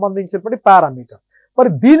ఆరోగ్యానికి సంబంధించినటువంటి పారామీటర్. మరి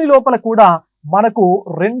దీని లోపల కూడా మనకు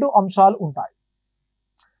 2 అంశాలు ఉంటాయి.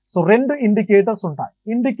 సో 2 ఇండికేటర్స్ ఉంటాయి.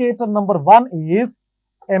 Indicator number 1 is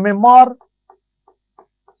MMR.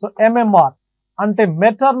 So MMR అంటే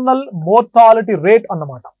మెటర్నల్ మోర్టాలిటీ రేట్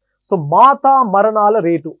అన్నమాట. సో మాతా మరణాల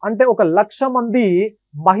రేటు అంటే 1,00,000 మంది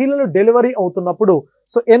మహిళలు డెలివరీ అవుతున్నప్పుడు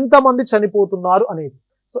సో ఎంత మంది చనిపోతున్నారు అనేది.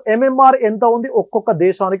 సో ఎంఎంఆర్ ఎంత ఉంది ఒక్కొక్క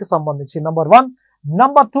దేశానికి సంబంధించి నంబర్ 1.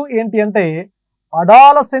 నంబర్ 2 ఏంటి అంటే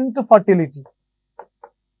adolescent fertility.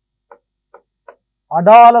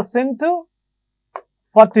 Adolescent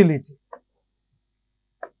fertility.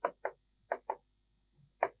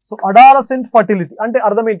 So adolescent fertility అంటే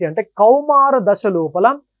అర్థం ఏంటి అంటే కౌమార దశ లోపల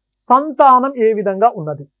సంతానం ఏ విధంగా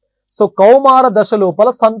ఉన్నది. సో కౌమార దశ లోపల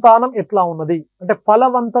సంతానం ఎట్లా ఉన్నది అంటే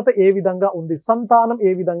ఫలవంతత ఏ విధంగా ఉంది, సంతానం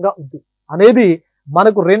ఏ విధంగా ఉంది అనేది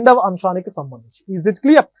మనకు 2వ అంశానికి సంబంధించి. Is it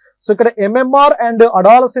clear? సో ఇక్కడ ఎంఎంఆర్ అండ్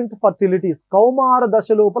అడాలసెంట్ ఫర్టిలిటీస్ కౌమార దశ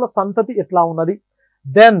లోపల సంతతి ఎట్లా ఉన్నది.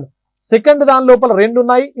 దెన్ సెకండ్ దాని లోపల 2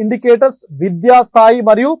 ఉన్నాయి ఇండికేటర్స్, విద్యా స్థాయి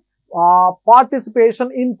మరియు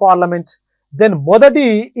పార్టిసిపేషన్ ఇన్ పార్లమెంట్. దెన్ మొదటి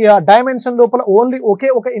డైమెన్షన్ లోపల ఓన్లీ ఒకే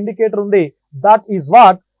ఒక ఇండికేటర్ ఉంది, that is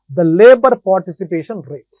what the labour participation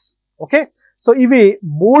rates. Okay, so ఇవి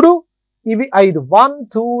 3, ఇవి 5, 1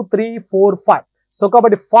 2 3 4 5. సో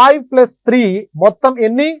కాబట్టి 5 + 3 మొత్తం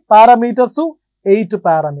ఎన్ని పారామీటర్స్? 8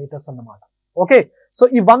 పారామీటర్స్ అన్నమాట. ఓకే, సో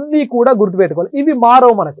ఇవన్నీ కూడా గుర్తుపెట్టుకోవాలి. ఇవి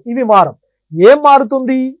మారవు మనకు, ఇవి మారవు. ఏం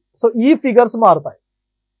మారుతుంది? సో ఈ ఫిగర్స్ మారుతాయి.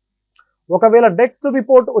 ఒకవేళ నెక్స్ట్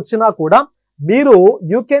రిపోర్ట్ వచ్చినా కూడా మీరు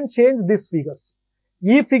you can change this figures.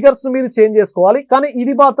 ఈ ఫిగర్స్ మీరు చేంజ్ చేసుకోవాలి, కానీ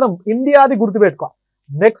ఇది మాత్రం ఇండియాది గుర్తుపెట్టుకోవాలి.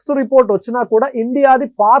 నెక్స్ట్ రిపోర్ట్ వచ్చినా కూడా ఇండియాది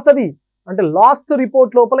పాతది అంటే లాస్ట్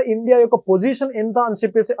రిపోర్ట్ లోపల ఇండియా యొక్క పొజిషన్ ఎంత అని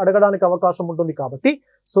చెప్పేసి అడగడానికి అవకాశం ఉంటుంది. కాబట్టి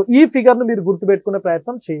సో ఈ ఫిగర్ ను మీరు గుర్తుపెట్టుకునే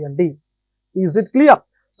ప్రయత్నం చేయండి. Is it clear?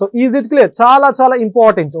 So is it clear? చాలా చాలా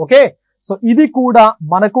ఇంపార్టెంట్. ఓకే, సో ఇది కూడా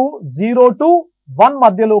మనకు 0 to 1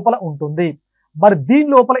 మధ్య లోపల ఉంటుంది. మరి దీని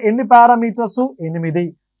లోపల ఎన్ని parameters? 8.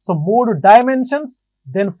 So 3 dimensions,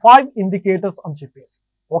 then 5 indicators అని చెప్పేసి.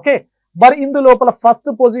 ఓకే, మరి ఇందు లోపల ఫస్ట్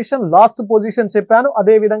పొజిషన్, లాస్ట్ పొజిషన్ చెప్పాను.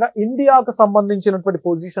 అదే విధంగా ఇండియాకు సంబంధించినటువంటి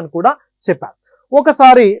పొజిషన్ కూడా చెప్పాను.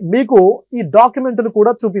 ఒకసారి మీకు ఈ డాక్యుమెంట్ ను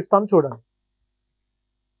కూడా చూపిస్తాను, చూడండి.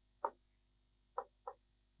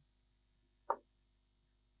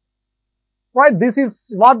 Right, this is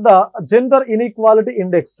what the gender inequality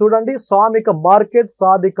index. చూడండి, శ్రామిక మార్కెట్,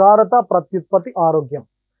 సాధికారత, ప్రత్యుత్పత్తి, ఆరోగ్యం.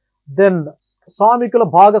 దెన్ శ్రామికుల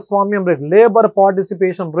భాగస్వామ్యం rate, labour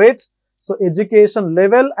participation rate. So education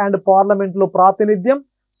level and parliament లో ప్రాతినిధ్యం.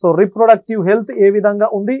 సో రిప్రొడక్టివ్ హెల్త్ ఏ విధంగా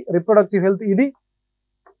ఉంది? రిప్రొడక్టివ్ హెల్త్ ఇది.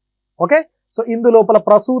 ఓకే, సో ఇందు లోపల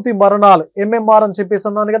ప్రసూతి మరణాలు MMR అని చెప్పేసి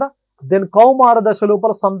అన్నాను కదా. దెన్ కౌమార దశ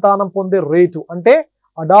లోపల సంతానం పొందే రేటు అంటే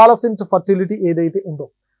అడాలసెంట్ ఫర్టిలిటీ ఏదైతే ఉందో.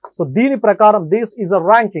 సో దీని ప్రకారం this is a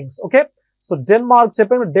rankings. Okay, so Denmark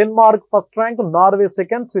చెప్పాను, Denmark first rank, Norway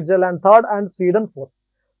second, Switzerland third and Sweden fourth.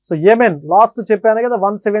 So Yemen last చెప్పాను కదా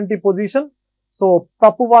 170 position. So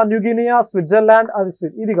Papua New Guinea, Switzerland, అది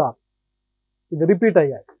ఇది కాదు, ఇది రిపీట్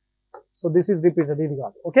అయ్యాయి. సో దిస్ ఈస్ రిపీటెడ్, ఇది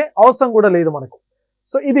కాదు. ఓకే, అవసరం కూడా లేదు మనకు.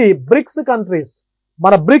 సో ఇది బ్రిక్స్ కంట్రీస్,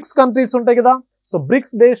 మన బ్రిక్స్ కంట్రీస్ ఉంటాయి కదా. సో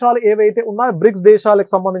బ్రిక్స్ దేశాలు ఏవైతే ఉన్నాయో బ్రిక్స్ దేశాలకు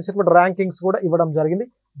సంబంధించినటువంటి ర్యాంకింగ్స్ కూడా ఇవ్వడం జరిగింది.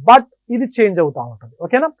 బట్ ఇది చేంజ్ అవుతా ఉంటుంది.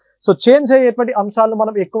 ఓకేనా, సో చేంజ్ అయ్యేటువంటి అంశాలను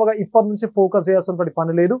మనం ఎక్కువగా ఇప్పటి నుంచి ఫోకస్ చేయాల్సినటువంటి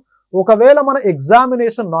పని లేదు. ఒకవేళ మన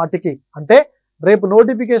ఎగ్జామినేషన్ నాటికి అంటే రేపు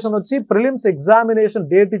నోటిఫికేషన్ వచ్చి ప్రిలిమ్స్ ఎగ్జామినేషన్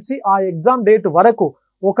డేట్ ఇచ్చి ఆ ఎగ్జామ్ డేట్ వరకు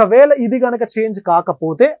ఒకవేళ ఇది గనక చేంజ్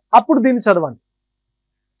కాకపోతే అప్పుడు దీన్ని చదవండి.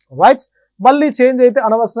 రైట్, మళ్ళీ చేంజ్ అయితే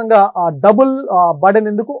అనవసరంగా డబుల్ బర్డెన్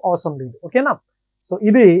ఎందుకు, అవసరం లేదు. ఓకేనా, సో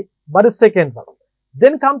ఇది మరి second one.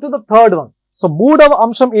 Then come to the third one. So మూడవ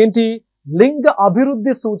అంశం ఏంటి? లింగ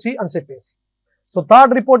అభివృద్ధి సూచి అని చెప్పేసి. సో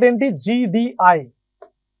థర్డ్ రిపోర్ట్ ఏంటి? GDI.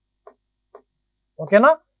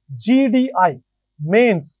 ఓకేనా, GDI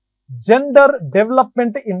means gender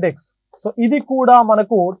development index. So ఇది కూడా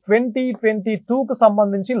మనకు 2022కు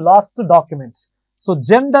సంబంధించి last documents. So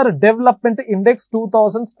gender development index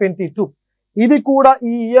 2022 ఇది కూడా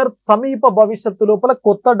ఈ ఇయర్ సమీప భవిష్యత్తు లోపల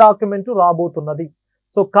కొత్త డాక్యుమెంట్ రాబోతున్నది.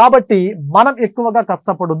 సో కాబట్టి మనం ఎక్కువగా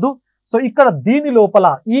కష్టపడొద్దు. సో ఇక్కడ దీని లోపల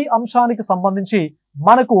ఈ అంశానికి సంబంధించి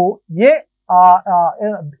మనకు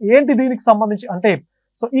ఏంటి దీనికి సంబంధించి అంటే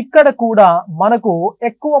సో ఇక్కడ కూడా మనకు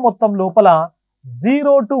ఎక్కువ మొత్తం లోపల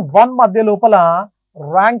 0 to 1 మధ్య లోపల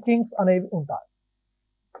ర్యాంకింగ్స్ అనేవి ఉంటాయి.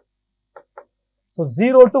 సో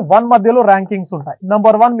 0 to 1 మధ్యలో ర్యాంకింగ్స్ ఉంటాయి.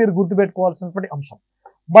 నంబర్ 1 మీరు గుర్తుపెట్టుకోవాల్సినటువంటి అంశం.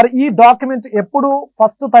 మరి ఈ డాక్యుమెంట్ ఎప్పుడు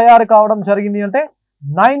ఫస్ట్ తయారు కావడం జరిగింది అంటే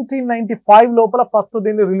 1995 లోపల ఫస్ట్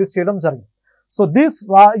దీన్ని రిలీజ్ చేయడం జరిగింది. So this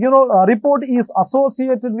report is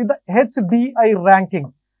associated with the HDI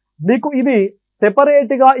ranking. మీకు ఇది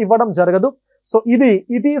సెపరేట్ గా ఇవ్వడం జరగదు. So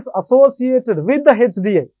it is associated with the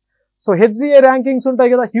HDI. So HDI rankings ఉంటాయి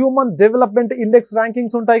కదా, హ్యూమన్ డెవలప్మెంట్ ఇండెక్స్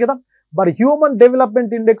ర్యాంకింగ్స్ ఉంటాయి కదా. మరి హ్యూమన్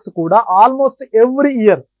డెవలప్మెంట్ ఇండెక్స్ కూడా ఆల్మోస్ట్ ఎవ్రీ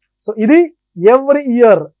ఇయర్, సో ఇది ఎవ్రీ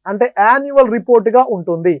ఇయర్ అంటే యాన్యువల్ రిపోర్ట్ గా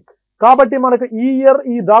ఉంటుంది. కాబట్టి మనకు ఈ ఇయర్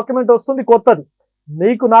ఈ డాక్యుమెంట్ వస్తుంది కొత్తది.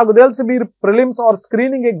 నాకు తెలిసి మీరు ప్రిలిమ్స్ ఆర్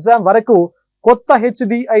స్క్రీనింగ్ ఎగ్జామ్ వరకు కొత్త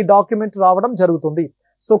HDI డాక్యుమెంట్ రావడం జరుగుతుంది.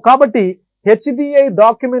 సో కాబట్టి HDI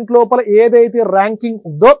డాక్యుమెంట్ లోపల ఏదైతే ర్యాంకింగ్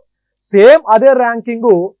ఉందో సేమ్ అదే ర్యాంకింగ్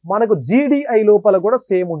మనకు GDI లోపల కూడా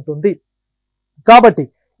సేమ్ ఉంటుంది. కాబట్టి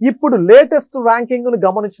ఇప్పుడు లేటెస్ట్ ర్యాంకింగ్ ను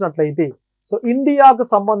గమనించినట్లయితే సో ఇండియాకు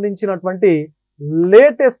సంబంధించినటువంటి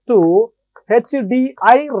లేటెస్ట్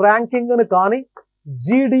HDI ర్యాంకింగ్ ను కానీ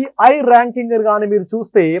GDI ర్యాంకింగ్ కానీ మీరు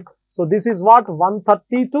చూస్తే సో దిస్ ఈస్ వాట్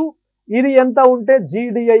 132. ఇది ఎంత ఉంటే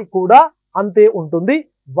GDI కూడా అంతే ఉంటుంది,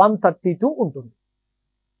 132 ఉంటుంది.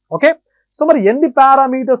 ఓకే, సో మరి ఎన్ని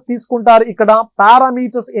పారామీటర్స్ తీసుకుంటారు ఇక్కడ?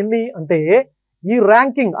 పారామీటర్స్ ఎన్ని అంటే ఈ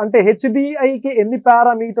ర్యాంకింగ్ అంటే HDIకి ఎన్ని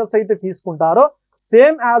పారామీటర్స్ అయితే తీసుకుంటారో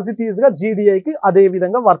సేమ్ యాజ్ ఇట్ ఈస్ గా జీడీఐకి అదే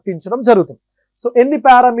విధంగా వర్తించడం జరుగుతుంది. సో ఎన్ని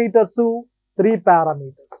పారామీటర్స్? 3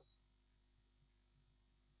 పారామీటర్స్.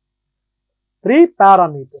 3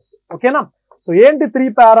 పారామీటర్స్. ఓకేనా? సో ఏంటి 3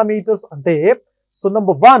 పారామీటర్స్ అంటే, సో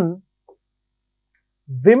నంబర్ 1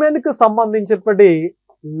 విమెన్ కి సంబంధించినటువంటి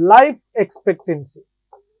లైఫ్ ఎక్స్పెక్టెన్సీ.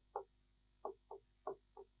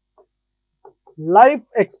 లైఫ్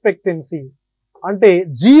ఎక్స్పెక్టెన్సీ అంటే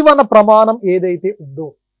జీవన ప్రమాణం ఏదైతే ఉందో,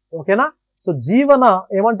 ఓకేనా? సో జీవన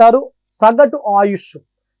ఏమంటారు? సగటు ఆయుష్.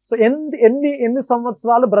 సో ఎన్ని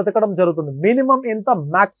సంవత్సరాలు బ్రతకడం జరుగుతుంది, మినిమం ఎంత,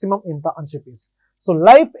 మాక్సిమం ఎంత అని చెప్పేసి. సో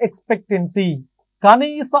లైఫ్ ఎక్స్పెక్టెన్సీ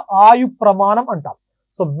కనీస ఆయు ప్రమాణం అంటాం.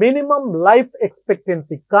 సో మినిమం లైఫ్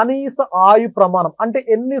ఎక్స్పెక్టెన్సీ కనీస ఆయు ప్రమాణం అంటే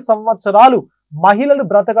ఎన్ని సంవత్సరాలు మహిళలు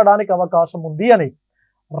బ్రతకడానికి అవకాశం ఉంది అని.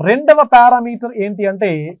 రెండవ పారామీటర్ ఏంటి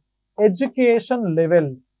అంటే ఎడ్యుకేషన్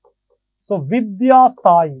లెవెల్. సో విద్యా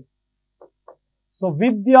స్థాయి. సో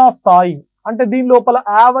విద్యా స్థాయి అంటే దీని లోపల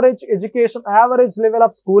average education, average level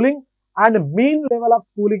of schooling and mean level of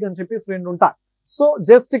schooling అని చెప్పేసి రెండు ఉంటాయి. సో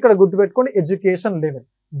జస్ట్ ఇక్కడ గుర్తుపెట్టుకోండి, ఎడ్యుకేషన్ లెవెల్,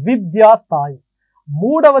 విద్యా స్థాయి.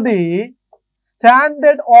 మూడవది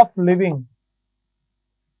standard of living.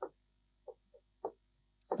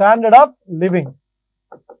 Standard of living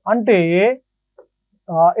అంటే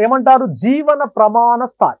ఏమంటారు? జీవన ప్రమాణ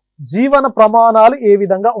స్థాయి. జీవన ప్రమాణాలు ఏ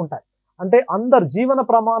విధంగా ఉంటాయి అంటే, అందరు జీవన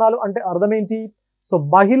ప్రమాణాలు అంటే అర్థం ఏంటి? సో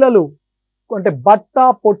మహిళలు అంటే బట్ట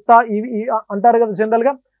పొట్ట ఇవి అంటారు కదా జనరల్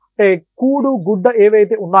గా, అంటే కూడు గుడ్డ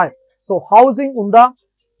ఏవైతే ఉన్నాయో. సో హౌసింగ్ ఉందా?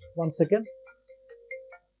 1 second.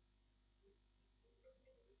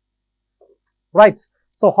 Right.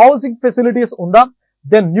 So housing facilities ఉందా?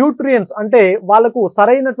 దెన్ న్యూట్రియంట్స్ అంటే వాళ్ళకు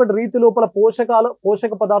సరైనటువంటి రీతి లోపల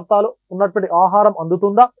పోషక పదార్థాలు ఉన్నటువంటి ఆహారం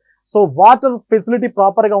అందుతుందా? సో వాటర్ ఫెసిలిటీ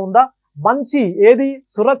ప్రాపర్ గా ఉందా? మంచి ఏది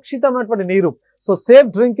సురక్షితమైనటువంటి నీరు, so safe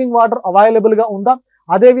drinking water available గా ఉందా?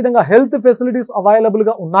 అదే విధంగా హెల్త్ ఫెసిలిటీస్ అవైలబుల్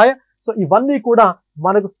గా ఉన్నాయా? సో ఇవన్నీ కూడా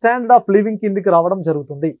మనకు స్టాండర్డ్ ఆఫ్ లివింగ్ కిందికి రావడం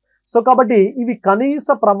జరుగుతుంది. సో కాబట్టి ఇవి కనీస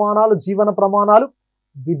ప్రమాణాలు, జీవన ప్రమాణాలు,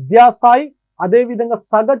 విద్యాస్థాయి, అదే విధంగా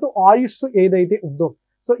సగటు ఆయుష్ ఏదైతే ఉందో.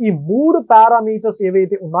 సో ఈ 3 పారామీటర్స్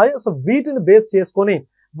ఏవైతే ఉన్నాయో, సో వీటిని బేస్ చేసుకొని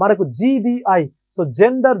మనకు GDI, so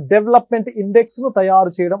gender development index ను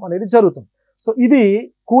తయారు చేయడం అనేది జరుగుతుంది. సో ఇది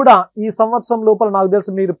కూడా ఈ సంవత్సరం లోపల నాకు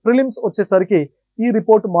తెలిసి మీరు ప్రిలిమ్స్ వచ్చేసరికి ఈ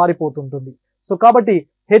రిపోర్ట్ మారిపోతుంటుంది. సో కాబట్టి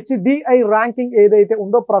హెచ్డిఐ ర్యాంకింగ్ ఏదైతే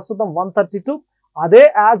ఉందో ప్రస్తుతం 132, అదే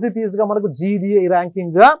యాజ్ ఇట్ ఈస్ గా మనకు జీడిఐ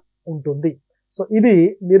ర్యాంకింగ్ గా ఉంటుంది. సో ఇది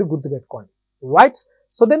మీరు గుర్తుపెట్టుకోండి. రైట్.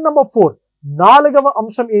 సో దెన్ నంబర్ 4, 4వ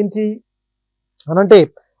అంశం ఏంటి అనంటే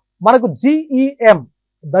మనకు GeM,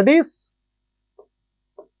 that is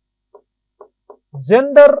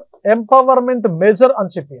gender empowerment measure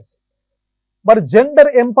అని చెప్పేసి. మరి జెండర్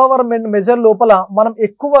ఎంపవర్మెంట్ మెజర్ లోపల మనం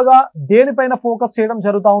ఎక్కువగా దేనిపైన ఫోకస్ చేయడం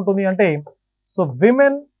జరుగుతూ ఉంటుంది అంటే, so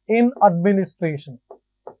women in administration.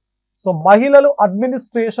 So మహిళలు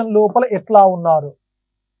అడ్మినిస్ట్రేషన్ లోపల ఎట్లా ఉన్నారు?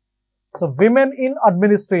 సో విమెన్ ఇన్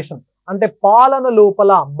అడ్మినిస్ట్రేషన్ అంటే పాలన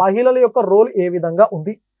లోపల మహిళల యొక్క రోల్ ఏ విధంగా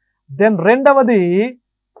ఉంది. దెన్ రెండవది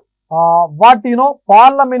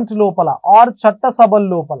పార్లమెంట్ లోపల ఆర్ చట్టసభల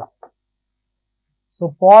లోపల. So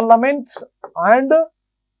parliament and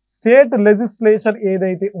state legislature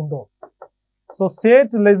ఏదైతే ఉందో, so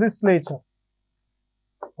state legislature,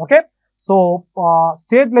 okay. So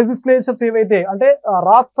state legislatures ఏవైతే అంటే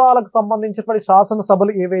రాష్ట్రాలకు సంబంధించినటువంటి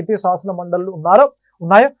శాసనసభలు ఏవైతే శాసన మండళ్ళు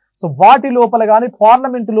ఉన్నాయో, సో వాటి లోపల కానీ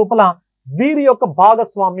పార్లమెంట్ లోపల వీరి యొక్క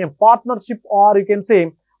భాగస్వామ్యం, partnership are you can say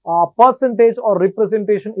percentage are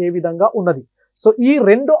representation ఏ విధంగా ఉన్నది. సో ఈ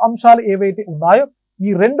 2 అంశాలు ఏవైతే ఉన్నాయో, ఈ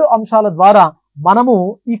 2 అంశాల ద్వారా మనము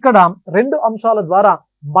ఇక్కడ 2 అంశాల ద్వారా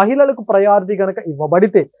మహిళలకు ప్రయారిటీ గనక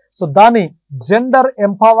ఇవ్వబడితే, సో దాన్ని జెండర్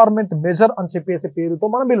ఎంపవర్మెంట్ మెజర్ అని చెప్పేసి పేరుతో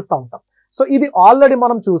మనం పిలుస్తూ ఉంటాం. సో ఇది ఆల్రెడీ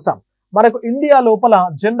మనం చూసాం. మనకు ఇండియా లోపల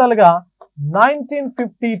జనరల్ గా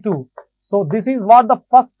 1952, so this is what the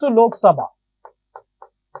first Lok Sabha.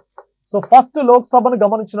 So first లోక్సభను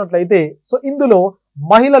గమనించినట్లయితే, సో ఇందులో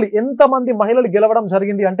మహిళలు ఎంతమంది మహిళలు గెలవడం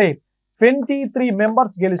జరిగింది అంటే 23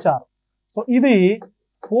 మెంబర్స్ గెలిచారు. సో ఇది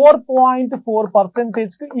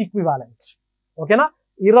 4.4% కు ఈక్వివాలెంట్. ఓకేనా?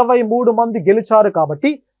 23 మంది గెలిచారు కాబట్టి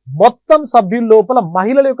మొత్తం సభ్యుల లోపల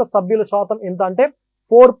మహిళల యొక్క సభ్యుల శాతం ఎంత అంటే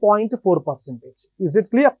 4.4%. Is it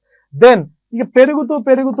clear? దెన్ ఇక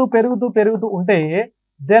పెరుగుతూ ఉంటే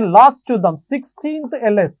దెన్ లాస్ట్ చూద్దాం.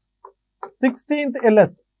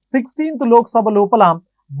 16th లోక్సభ లోపల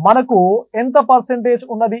మనకు ఎంత పర్సెంటేజ్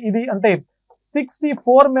ఉన్నది ఇది అంటే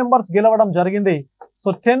 64 మెంబర్స్ గెలవడం జరిగింది. సో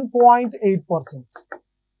 10.8%.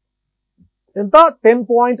 ఎంత?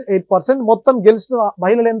 10.8%. మొత్తం గెలిచిన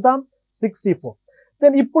మహిళలు ఎంత? 64.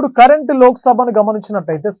 దెన్ ఇప్పుడు కరెంట్ లోక్సభను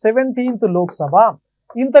గమనించినట్లయితే 17th లోక్సభ,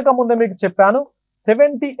 ఇంతకు ముందే మీకు చెప్పాను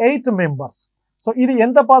 78 మెంబర్స్. సో ఇది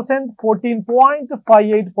ఎంత పర్సెంట్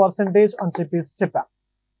 14.58% అని చెప్పేసి చెప్పా.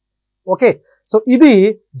 ఓకే, సో ఇది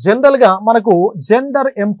జనరల్ గా మనకు జెండర్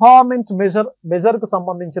ఎంపవర్మెంట్ మెజర్ కు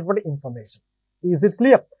సంబంధించినటువంటి information. Is it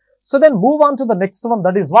clear? So then move on to the next one,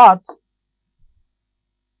 that is what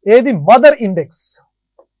ఏది mother index.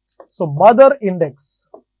 So mother index.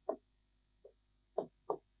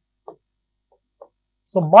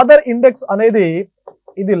 So mother index అనేది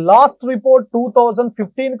ఇది లాస్ట్ రిపోర్ట్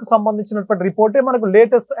 2015 కి సంబంధించినటువంటి రిపోర్టే మనకు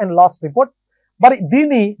లేటెస్ట్ అండ్ లాస్ట్ రిపోర్ట్. మరి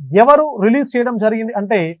దీన్ని ఎవరు రిలీజ్ చేయడం జరిగింది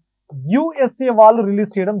అంటే యుఎస్ఏ వాళ్ళు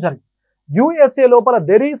రిలీజ్ చేయడం జరిగింది. యుఎస్ఏ లోపల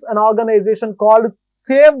there is an organisation called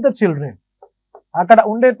save the children. అక్కడ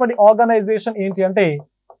ఉండేటువంటి ఆర్గనైజేషన్ ఏంటి అంటే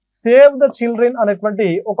సేవ్ ద చిల్డ్రన్ అనేటువంటి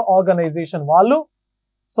ఒక ఆర్గనైజేషన్ వాళ్ళు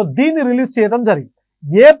సో దీన్ని రిలీజ్ చేయడం జరిగింది.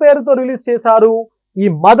 ఏ పేరుతో రిలీజ్ చేశారు? ఈ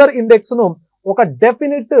మదర్ ఇండెక్స్ ను ఒక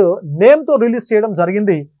డెఫినిట్ నేమ్ తో రిలీజ్ చేయడం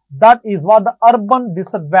జరిగింది. That is what the urban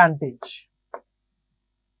disadvantage.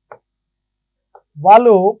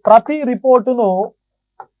 వాళ్ళు ప్రతి రిపోర్టును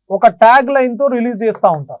ఒక ట్యాగ్ లైన్ తో రిలీజ్ చేస్తూ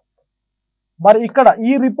ఉంటారు. మరి ఇక్కడ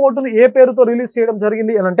ఈ రిపోర్టును ఏ పేరుతో రిలీజ్ చేయడం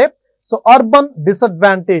జరిగింది అని అంటే so urban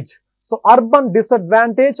disadvantage. So urban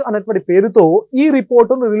disadvantage అనేటువంటి పేరుతో ఈ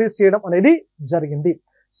రిపోర్టును రిలీజ్ చేయడం అనేది జరిగింది.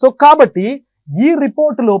 సో కాబట్టి ఈ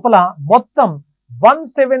రిపోర్ట్ లోపల మొత్తం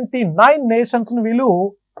 179 నేషన్స్ ను వీళ్ళు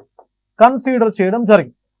కన్సిడర్ చేయడం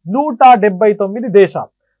జరిగింది. 179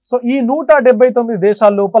 దేశాలు. సో ఈ 179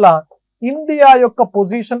 దేశాల లోపల ఇండియా యొక్క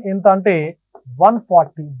పొజిషన్ ఎంత అంటే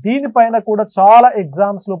 140. దీనిపైన కూడా చాలా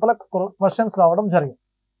ఎగ్జామ్స్ లోపల క్వశ్చన్స్ రావడం జరిగింది.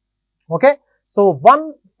 Okay, so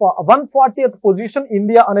 140th position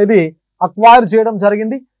India అనేది అక్వైర్ చేయడం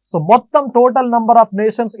జరిగింది. సో మొత్తం total number of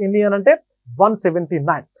nations India అంటే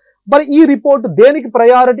 179. మరి ఈ రిపోర్ట్ దేనికి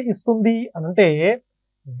ప్రయారిటీ ఇస్తుంది అనంటే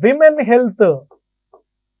విమెన్ హెల్త్,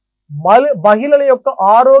 మహిళల యొక్క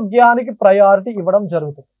ఆరోగ్యానికి ప్రయారిటీ ఇవ్వడం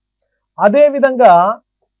జరుగుతుంది. అదే విధంగా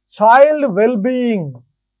చైల్డ్ వెల్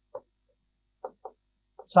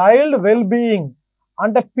బీయింగ్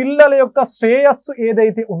అంటే పిల్లల యొక్క శ్రేయస్సు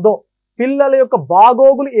ఏదైతే ఉందో, పిల్లల యొక్క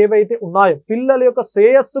బాగోగులు ఏవైతే ఉన్నాయో, పిల్లల యొక్క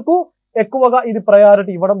శ్రేయస్సుకు ఎక్కువగా ఇది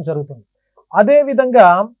ప్రయారిటీ ఇవ్వడం జరుగుతుంది. అదే విధంగా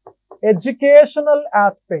ఎడ్యుకేషనల్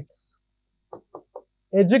ఆస్పెక్ట్స్,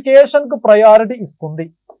 ఎడ్యుకేషన్ కు ప్రయారిటీ ఇస్తుంది.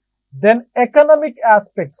 దెన్ ఎకనామిక్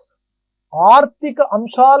ఆస్పెక్ట్స్, ఆర్థిక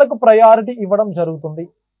అంశాలకు ప్రయారిటీ ఇవ్వడం జరుగుతుంది.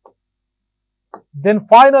 Then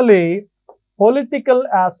finally political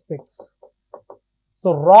aspects, so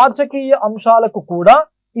రాజకీయ అంశాలకు కూడా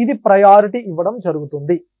ఇది ప్రయారిటీ ఇవ్వడం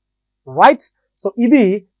జరుగుతుంది. రైట్, సో ఇది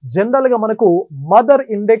జనరల్ గా మనకు mother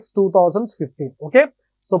index 2015. Okay,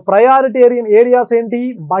 so ప్రయారిటేరియన్ areas ఏంటి?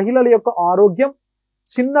 మహిళల యొక్క ఆరోగ్యం,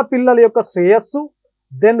 చిన్న పిల్లల యొక్క శ్రేయస్సు,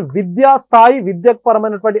 దెన్ విద్యా స్థాయి,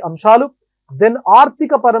 విద్యాపరమైనటువంటి అంశాలు, దెన్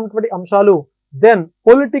ఆర్థిక పరమైనటువంటి అంశాలు, దెన్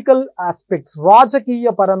పొలిటికల్ ఆస్పెక్ట్స్, రాజకీయ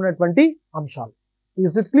పరమైనటువంటి అంశాలు.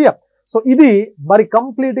 Is it clear? సో ఇది మరి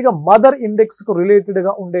కంప్లీట్ గా మదర్ ఇండెక్స్ కు రిలేటెడ్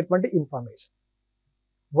గా ఉండేటువంటి ఇన్ఫర్మేషన్.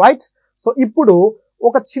 రైట్, సో ఇప్పుడు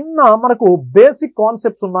ఒక చిన్న మనకు బేసిక్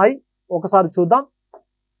కాన్సెప్ట్స్ ఉన్నాయి, ఒకసారి చూద్దాం.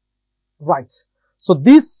 Right, so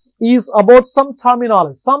this is about some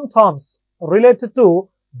terminology, some terms related to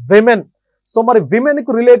women. So మరి విమెన్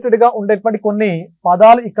కు రిలేటెడ్ గా ఉండేటువంటి కొన్ని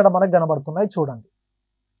పదాలు ఇక్కడ మనకు కనబడుతున్నాయి, చూడండి.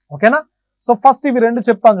 ఓకేనా? సో ఫస్ట్ ఇవి రెండు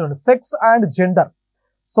చెప్తాను చూడండి, sex and gender.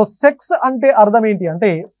 So sex అంటే అర్థం ఏంటి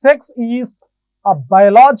అంటే sex is a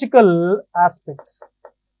biological aspect.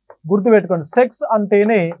 గుర్తుపెట్టుకోండి, సెక్స్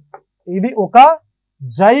అంటేనే ఇది ఒక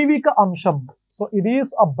జైవిక అంశం. So it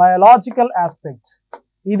is a biological aspect,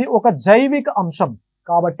 ఇది ఒక జైవిక అంశం.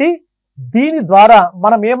 కాబట్టి దీని ద్వారా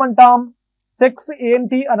మనం ఏమంటాం, సెక్స్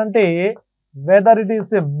ఏంటి అనంటే whether it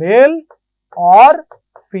is a male or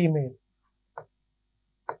female.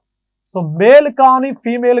 So male కానీ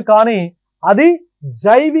ఫీమేల్ కానీ అది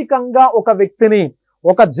జైవికంగా ఒక వ్యక్తిని,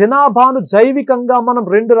 ఒక జనాభాను జైవికంగా మనం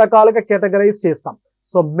రెండు రకాలుగా కేటగరైజ్ చేస్తాం.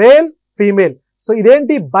 So male, female. సో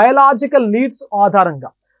ఇదేంటి, బయలాజికల్ నీడ్స్ ఆధారంగా.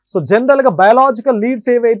 సో జనరల్ గా బయలాజికల్ నీడ్స్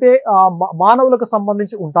ఏవైతే మానవులకు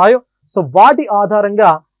సంబంధించి ఉంటాయో సో వాటి ఆధారంగా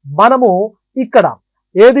మనము ఇక్కడ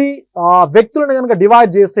ఏది వ్యక్తులను కనుక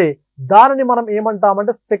డివైడ్ చేసే దానిని మనం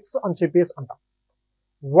ఏమంటామంటే సెక్స్ అని చెప్పేసి అంటాం.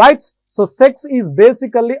 Right, so sex is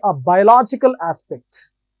basically a biological aspect.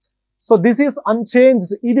 So this is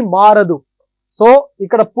unchanged, ఇది మారదు. సో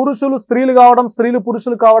ఇక్కడ పురుషులు స్త్రీలు కావడం, స్త్రీలు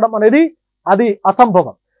పురుషులు కావడం అనేది అది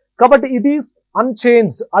అసంభవం. కాబట్టి ఇట్ ఈస్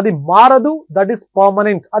అన్చేంజ్డ్, అది మారదు, దట్ ఈస్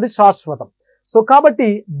పర్మనెంట్, అది శాశ్వతం. సో కాబట్టి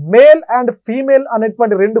మేల్ అండ్ ఫీమేల్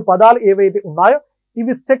అనేటువంటి రెండు పదాలు ఏవైతే ఉన్నాయో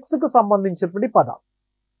ఇవి సెక్స్ కు సంబంధించినటువంటి పదాలు.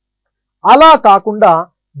 అలా కాకుండా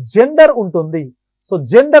జెండర్ ఉంటుంది. సో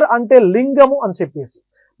జెండర్ అంటే లింగము అని చెప్పేసి.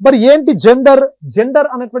 మరి ఏంటి జెండర్? జెండర్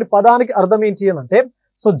అనేటువంటి పదానికి అర్థం ఏంటి అని అంటే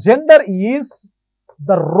so gender is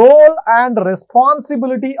the role and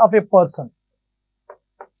responsibility of a person.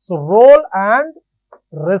 So role and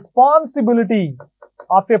responsibility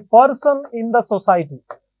of a person in the society.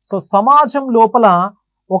 So సమాజం లోపల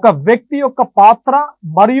ఒక వ్యక్తి యొక్క పాత్ర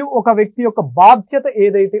మరియు ఒక వ్యక్తి యొక్క బాధ్యత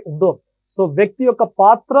ఏదైతే ఉందో, సో వ్యక్తి యొక్క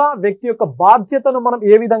పాత్ర, వ్యక్తి యొక్క బాధ్యతను మనం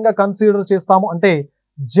ఏ విధంగా కన్సిడర్ చేస్తాము అంటే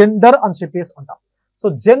జెండర్ అని చెప్పేసి అంటాం. So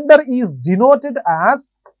gender is denoted as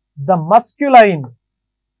the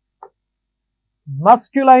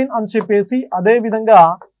మస్క్యులైన్ అని చెప్పేసి, అదే విధంగా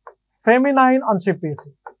ఫెమినైన్ అని చెప్పేసి.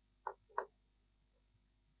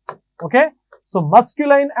 ఓకే, సో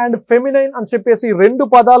మస్క్యులైన్ అండ్ ఫెమినైన్ అని చెప్పేసి రెండు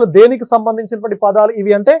పదాలు దేనికి సంబంధించినటువంటి పదాలు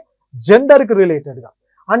ఇవి అంటే జెండర్ కి రిలేటెడ్ గా.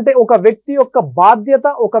 అంటే ఒక వ్యక్తి యొక్క బాధ్యత,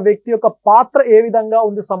 ఒక వ్యక్తి యొక్క పాత్ర ఏ విధంగా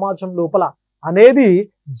ఉంది సమాజం లోపల అనేది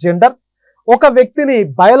జెండర్. ఒక వ్యక్తిని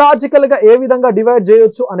బయలాజికల్ గా ఏ విధంగా డివైడ్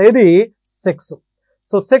చేయొచ్చు అనేది సెక్స్.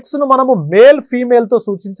 సో సెక్స్ ను మనము మేల్ ఫీమేల్ తో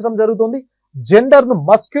సూచించడం జరుగుతుంది, జెండర్ ను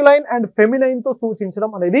మస్క్యులైన్ అండ్ ఫెమినైన్ తో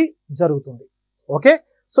సూచించడం అనేది జరుగుతుంది. ఓకే,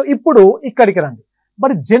 సో ఇప్పుడు ఇక్కడికి రండి.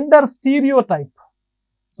 మరి gender stereotype.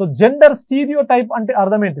 So gender stereotype అంటే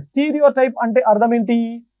అర్థం ఏంటి? స్టీరియోటైప్ అంటే అర్థం ఏంటి?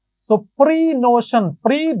 So pre notion,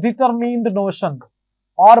 pre determined notion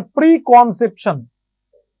are pre conception.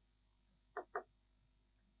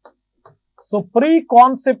 So pre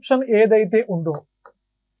conception ఏదైతే ఉందో,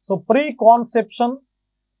 so pre conception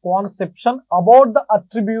about the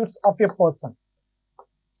attributes of a person.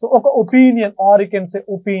 So ఒక opinion or you can say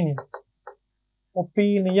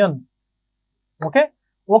opinion. Okay,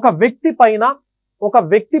 ఒక వ్యక్తి పైన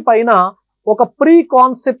ఒక pre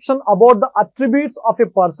conception about the attributes of a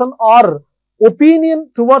person are opinion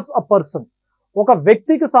towards a person. ఒక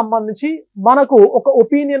వ్యక్తికి సంబంధించి మనకు ఒక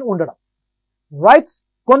ఒపీనియన్ ఉండడం, రైట్స్,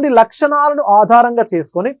 కొన్ని లక్షణాలను ఆధారంగా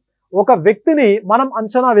చేసుకొని ఒక వ్యక్తిని మనం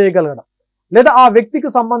అంచనా వేయగలగడం, లేదా ఆ వ్యక్తికి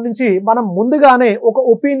సంబంధించి మనం ముందుగానే ఒక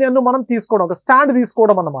ఒపీనియన్ ను మనం తీసుకోవడం, ఒక స్టాండ్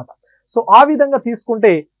తీసుకోవడం అన్నమాట. సో ఆ విధంగా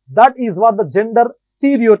తీసుకుంటే that is what the gender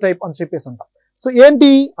stereotype అని చెప్పేసి అంటాం. సో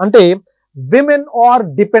ఏంటి అంటే విమెన్ ఆర్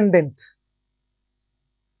డిపెండెంట్.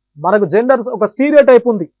 మనకు జెండర్ ఒక స్టీరియోటైప్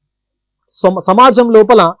ఉంది సమాజం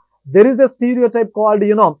లోపల. There is a stereotype called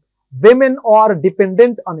women are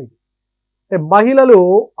dependent అనేది. అంటే మహిళలు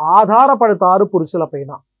ఆధారపడతారు పురుషుల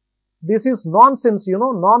పైన. This is non sense,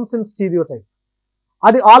 non sense stereotype.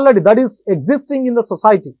 అది already that is existing in the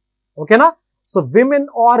society. ఓకేనా? సో విమెన్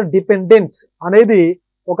ఆర్ డిపెండెంట్ అనేది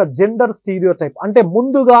ఒక జెండర్ స్టీరియోటైప్. అంటే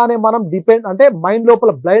ముందుగానే మనం అంటే మైండ్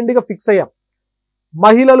లోపల బ్లైండ్ గా ఫిక్స్ అయ్యాం,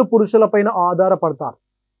 మహిళలు పురుషుల పైన ఆధారపడతారు.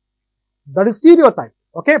 That is stereotype.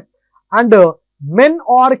 Okay, and men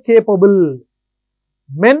are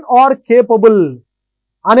capable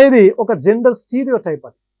అనేది ఒక జెండర్ స్టీరియోటైప్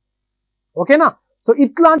అది. ఓకేనా? సో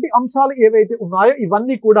ఇట్లాంటి అంశాలు ఏవైతే ఉన్నాయో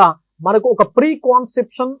ఇవన్నీ కూడా మనకు ఒక pre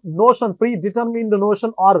conception notion, pre determined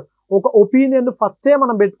notion are ఒక ఒపీనియన్ ఫస్టే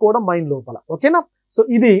మనం పెట్టుకోవడం మైండ్ లోపల. ఓకేనా? సో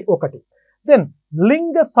ఇది ఒకటి. దెన్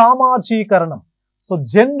లింగ సామాజీకరణం. సో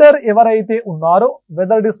జెండర్ ఎవరైతే ఉన్నారో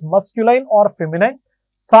whether it is మస్క్యులైన్ are feminine,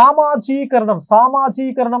 సామాజీకరణం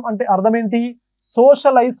అంటే అర్థం ఏంటి?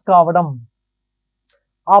 సోషలైజ్ కావడం.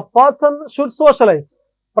 ఆ పర్సన్ షుడ్ సోషలైజ్.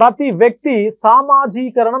 ప్రతి వ్యక్తి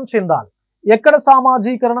సామాజీకరణం చెందాలి. ఎక్కడ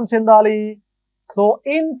సామాజీకరణం చెందాలి? So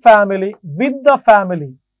in family, with the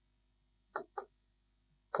family.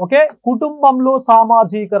 Okay, కుటుంబంలో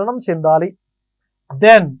సామాజీకరణం చెందాలి.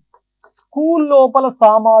 దెన్ స్కూల్ లోపల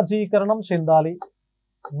సామాజీకరణం చెందాలి.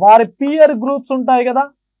 వారి పియర్ గ్రూప్స్ ఉంటాయి కదా,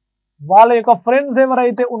 వాళ్ళ యొక్క ఫ్రెండ్స్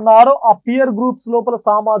ఎవరైతే ఉన్నారో ఆ పియర్ గ్రూప్స్ లోపల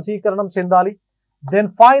సామాజీకరణం చెందాలి. దెన్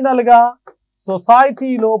ఫైనల్ గా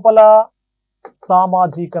సొసైటీ లోపల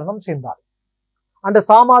సామాజీకరణం చెందాలి. అంటే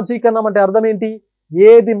సామాజీకరణం అంటే అర్థం ఏంటి?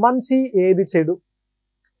 ఏది మంచి, ఏది చెడు,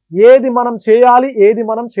 ఏది మనం చేయాలి, ఏది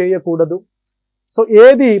మనం చేయకూడదు, సో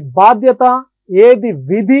ఏది బాధ్యత, ఏది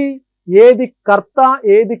విధి, ఏది కర్త,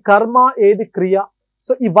 ఏది కర్మ, ఏది క్రియ.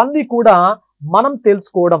 సో ఇవన్నీ కూడా మనం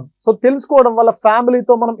తెలుసుకోవడం. సో తెలుసుకోవడం వల్ల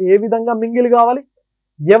ఫ్యామిలీతో మనం ఏ విధంగా మింగిల్ కావాలి,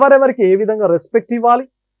 ఎవరెవరికి ఏ విధంగా రెస్పెక్ట్ ఇవ్వాలి,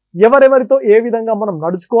 ఎవరెవరితో ఏ విధంగా మనం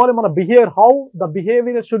నడుచుకోవాలి, మన behaviour, how the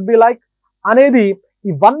behaviour should be like అనేది,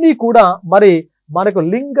 ఇవన్నీ కూడా మరి మనకు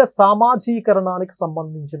లింగ సామాజీకరణానికి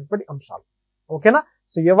సంబంధించినటువంటి అంశాలు. ఓకేనా?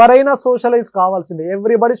 సో ఎవరైనా సోషలైజ్ కావాల్సిందే.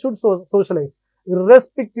 Everybody should socialise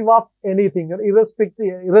irrespective of anything,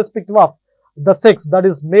 irrespective of the sex, that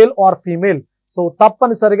is male or female. So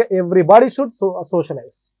తప్పనిసరిగా ఎవ్రీబడి షుడ్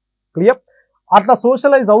సోషలైజ్. క్లియర్? అట్లా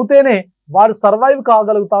సోషలైజ్ అవుతేనే వాడు సర్వైవ్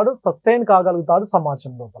కాగలుగుతాడు, సస్టైన్ కాగలుగుతాడు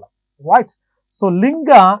సమాజం లోపల. రైట్? సో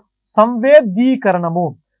లింగ సంవేదీకరణము,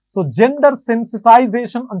 సో జెండర్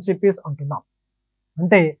సెన్సిటైజేషన్ అని చెప్పేసి అంటున్నాం.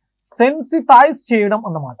 అంటే సెన్సిటైజ్ చేయడం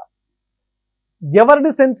అన్నమాట.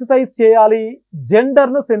 ఎవరిని సెన్సిటైజ్ చేయాలి?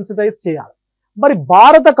 జెండర్ ను సెన్సిటైజ్ చేయాలి. మరి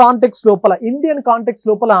భారత కాంటెక్స్ట్ లోపల, ఇండియన్ కాంటెక్స్ట్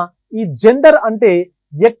లోపల ఈ జెండర్ అంటే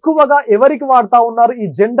ఎక్కువగా ఎవరికి వాడుతా ఉన్నారు? ఈ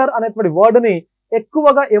జెండర్ అనేటువంటి వర్డ్ ని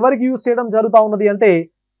ఎక్కువగా ఎవరికి యూజ్ చేయడం జరుగుతా ఉన్నది అంటే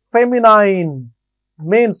feminine,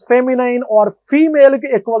 means feminine or female కి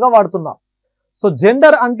ఎక్కువగా వాడుతున్నాం. సో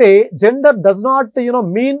జెండర్ అంటే gender does not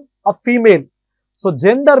mean a female. So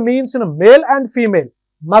gender means male and female,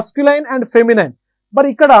 మస్క్యులైన్ and feminine. మరి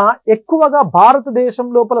ఇక్కడ ఎక్కువగా భారతదేశం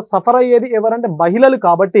లోపల సఫర్ అయ్యేది ఎవరంటే మహిళలు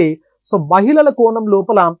కాబట్టి, సో మహిళల కోణం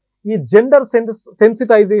లోపల ఈ జెండర్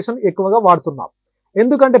సెన్సిటైజేషన్ ఎక్కువగా వాడుతున్నాం.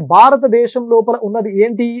 ఎందుకంటే భారతదేశం లోపల ఉన్నది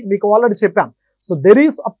ఏంటి మీకు ఆల్రెడీ చెప్పాం. So there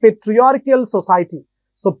is a పెట్రియార్కియల్ society.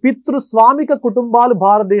 So పితృస్వామిక కుటుంబాలు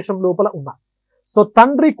భారతదేశం లోపల ఉన్నాయి. సో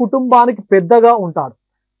తండ్రి కుటుంబానికి పెద్దగా ఉంటాడు,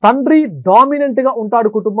 తండ్రి డామినెంట్ గా ఉంటాడు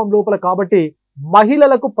కుటుంబం లోపల, కాబట్టి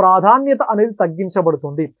మహిళలకు ప్రాధాన్యత అనేది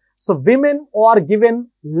తగ్గించబడుతుంది. So women are given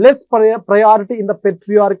less priority in the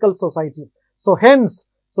patriarchal society. So hence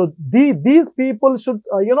so these people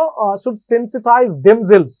should sensitise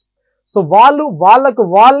themselves. So వాళ్ళకు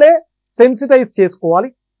వాళ్ళే సెన్సిటైజ్ చేసుకోవాలి,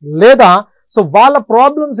 లేదా సో వాళ్ళ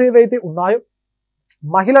ప్రాబ్లమ్స్ ఏవైతే ఉన్నాయో,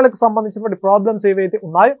 మహిళలకు సంబంధించినటువంటి ప్రాబ్లమ్స్ ఏవైతే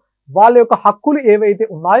ఉన్నాయో, వాళ్ళ యొక్క హక్కులు ఏవైతే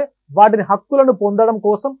ఉన్నాయో వాటిని హక్కులను పొందడం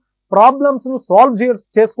కోసం, ప్రాబ్లమ్స్ ను సాల్వ్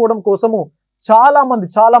చేసుకోవడం కోసము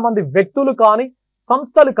చాలా మంది వ్యక్తులు కానీ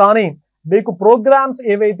సంస్థలు కానీ మీకు ప్రోగ్రామ్స్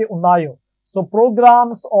ఏవైతే ఉన్నాయో, so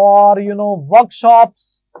programmes are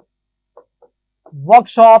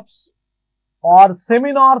workshops are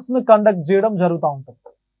seminars ను కండక్ట్ చేయడం జరుగుతూ ఉంటుంది.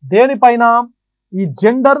 దేనిపైన? ఈ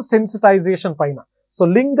జెండర్ సెన్సిటైజేషన్ పైన, సో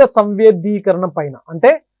లింగ సంవేదీకరణం పైన.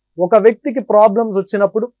 అంటే ఒక వ్యక్తికి ప్రాబ్లమ్స్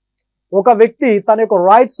వచ్చినప్పుడు, ఒక వ్యక్తి తన యొక్క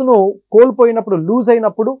రైట్స్ ను కోల్పోయినప్పుడు, లూజ్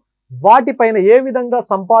అయినప్పుడు, వాటిపైన ఏ విధంగా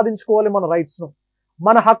సంపాదించుకోవాలి మన రైట్స్ ను,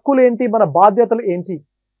 మన హక్కులు ఏంటి, మన బాధ్యతలు ఏంటి,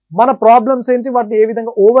 మన ప్రాబ్లమ్స్ ఏంటి, వాటిని ఏ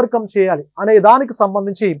విధంగా ఓవర్కమ్ చేయాలి అనే దానికి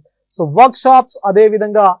సంబంధించి సో వర్క్ షాప్స్, అదే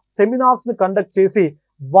విధంగా సెమినార్స్ ను కండక్ట్ చేసి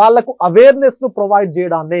వాళ్లకు అవేర్నెస్ ను ప్రొవైడ్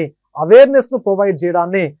చేయడాన్ని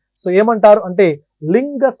సో ఏమంటారు అంటే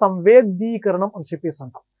లింగ సంవేదీకరణం అని చెప్పేసి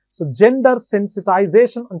అంటాం. సో జెండర్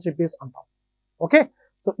సెన్సిటైజేషన్ అని చెప్పేసి అంటాం. ఓకే,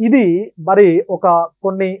 సో ఇది మరి ఒక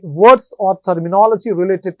కొన్ని words are terminology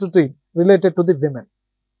related to the women,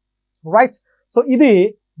 right. So ఇది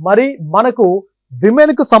మరి మనకు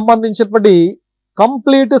విమెన్ కు సంబంధించినటువంటి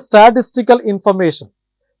complete statistical information.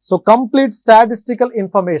 So complete statistical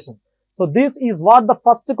information. So this is what the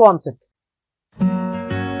first concept.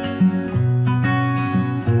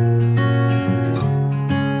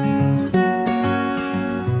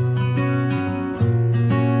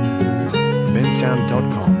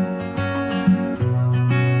 bensound.com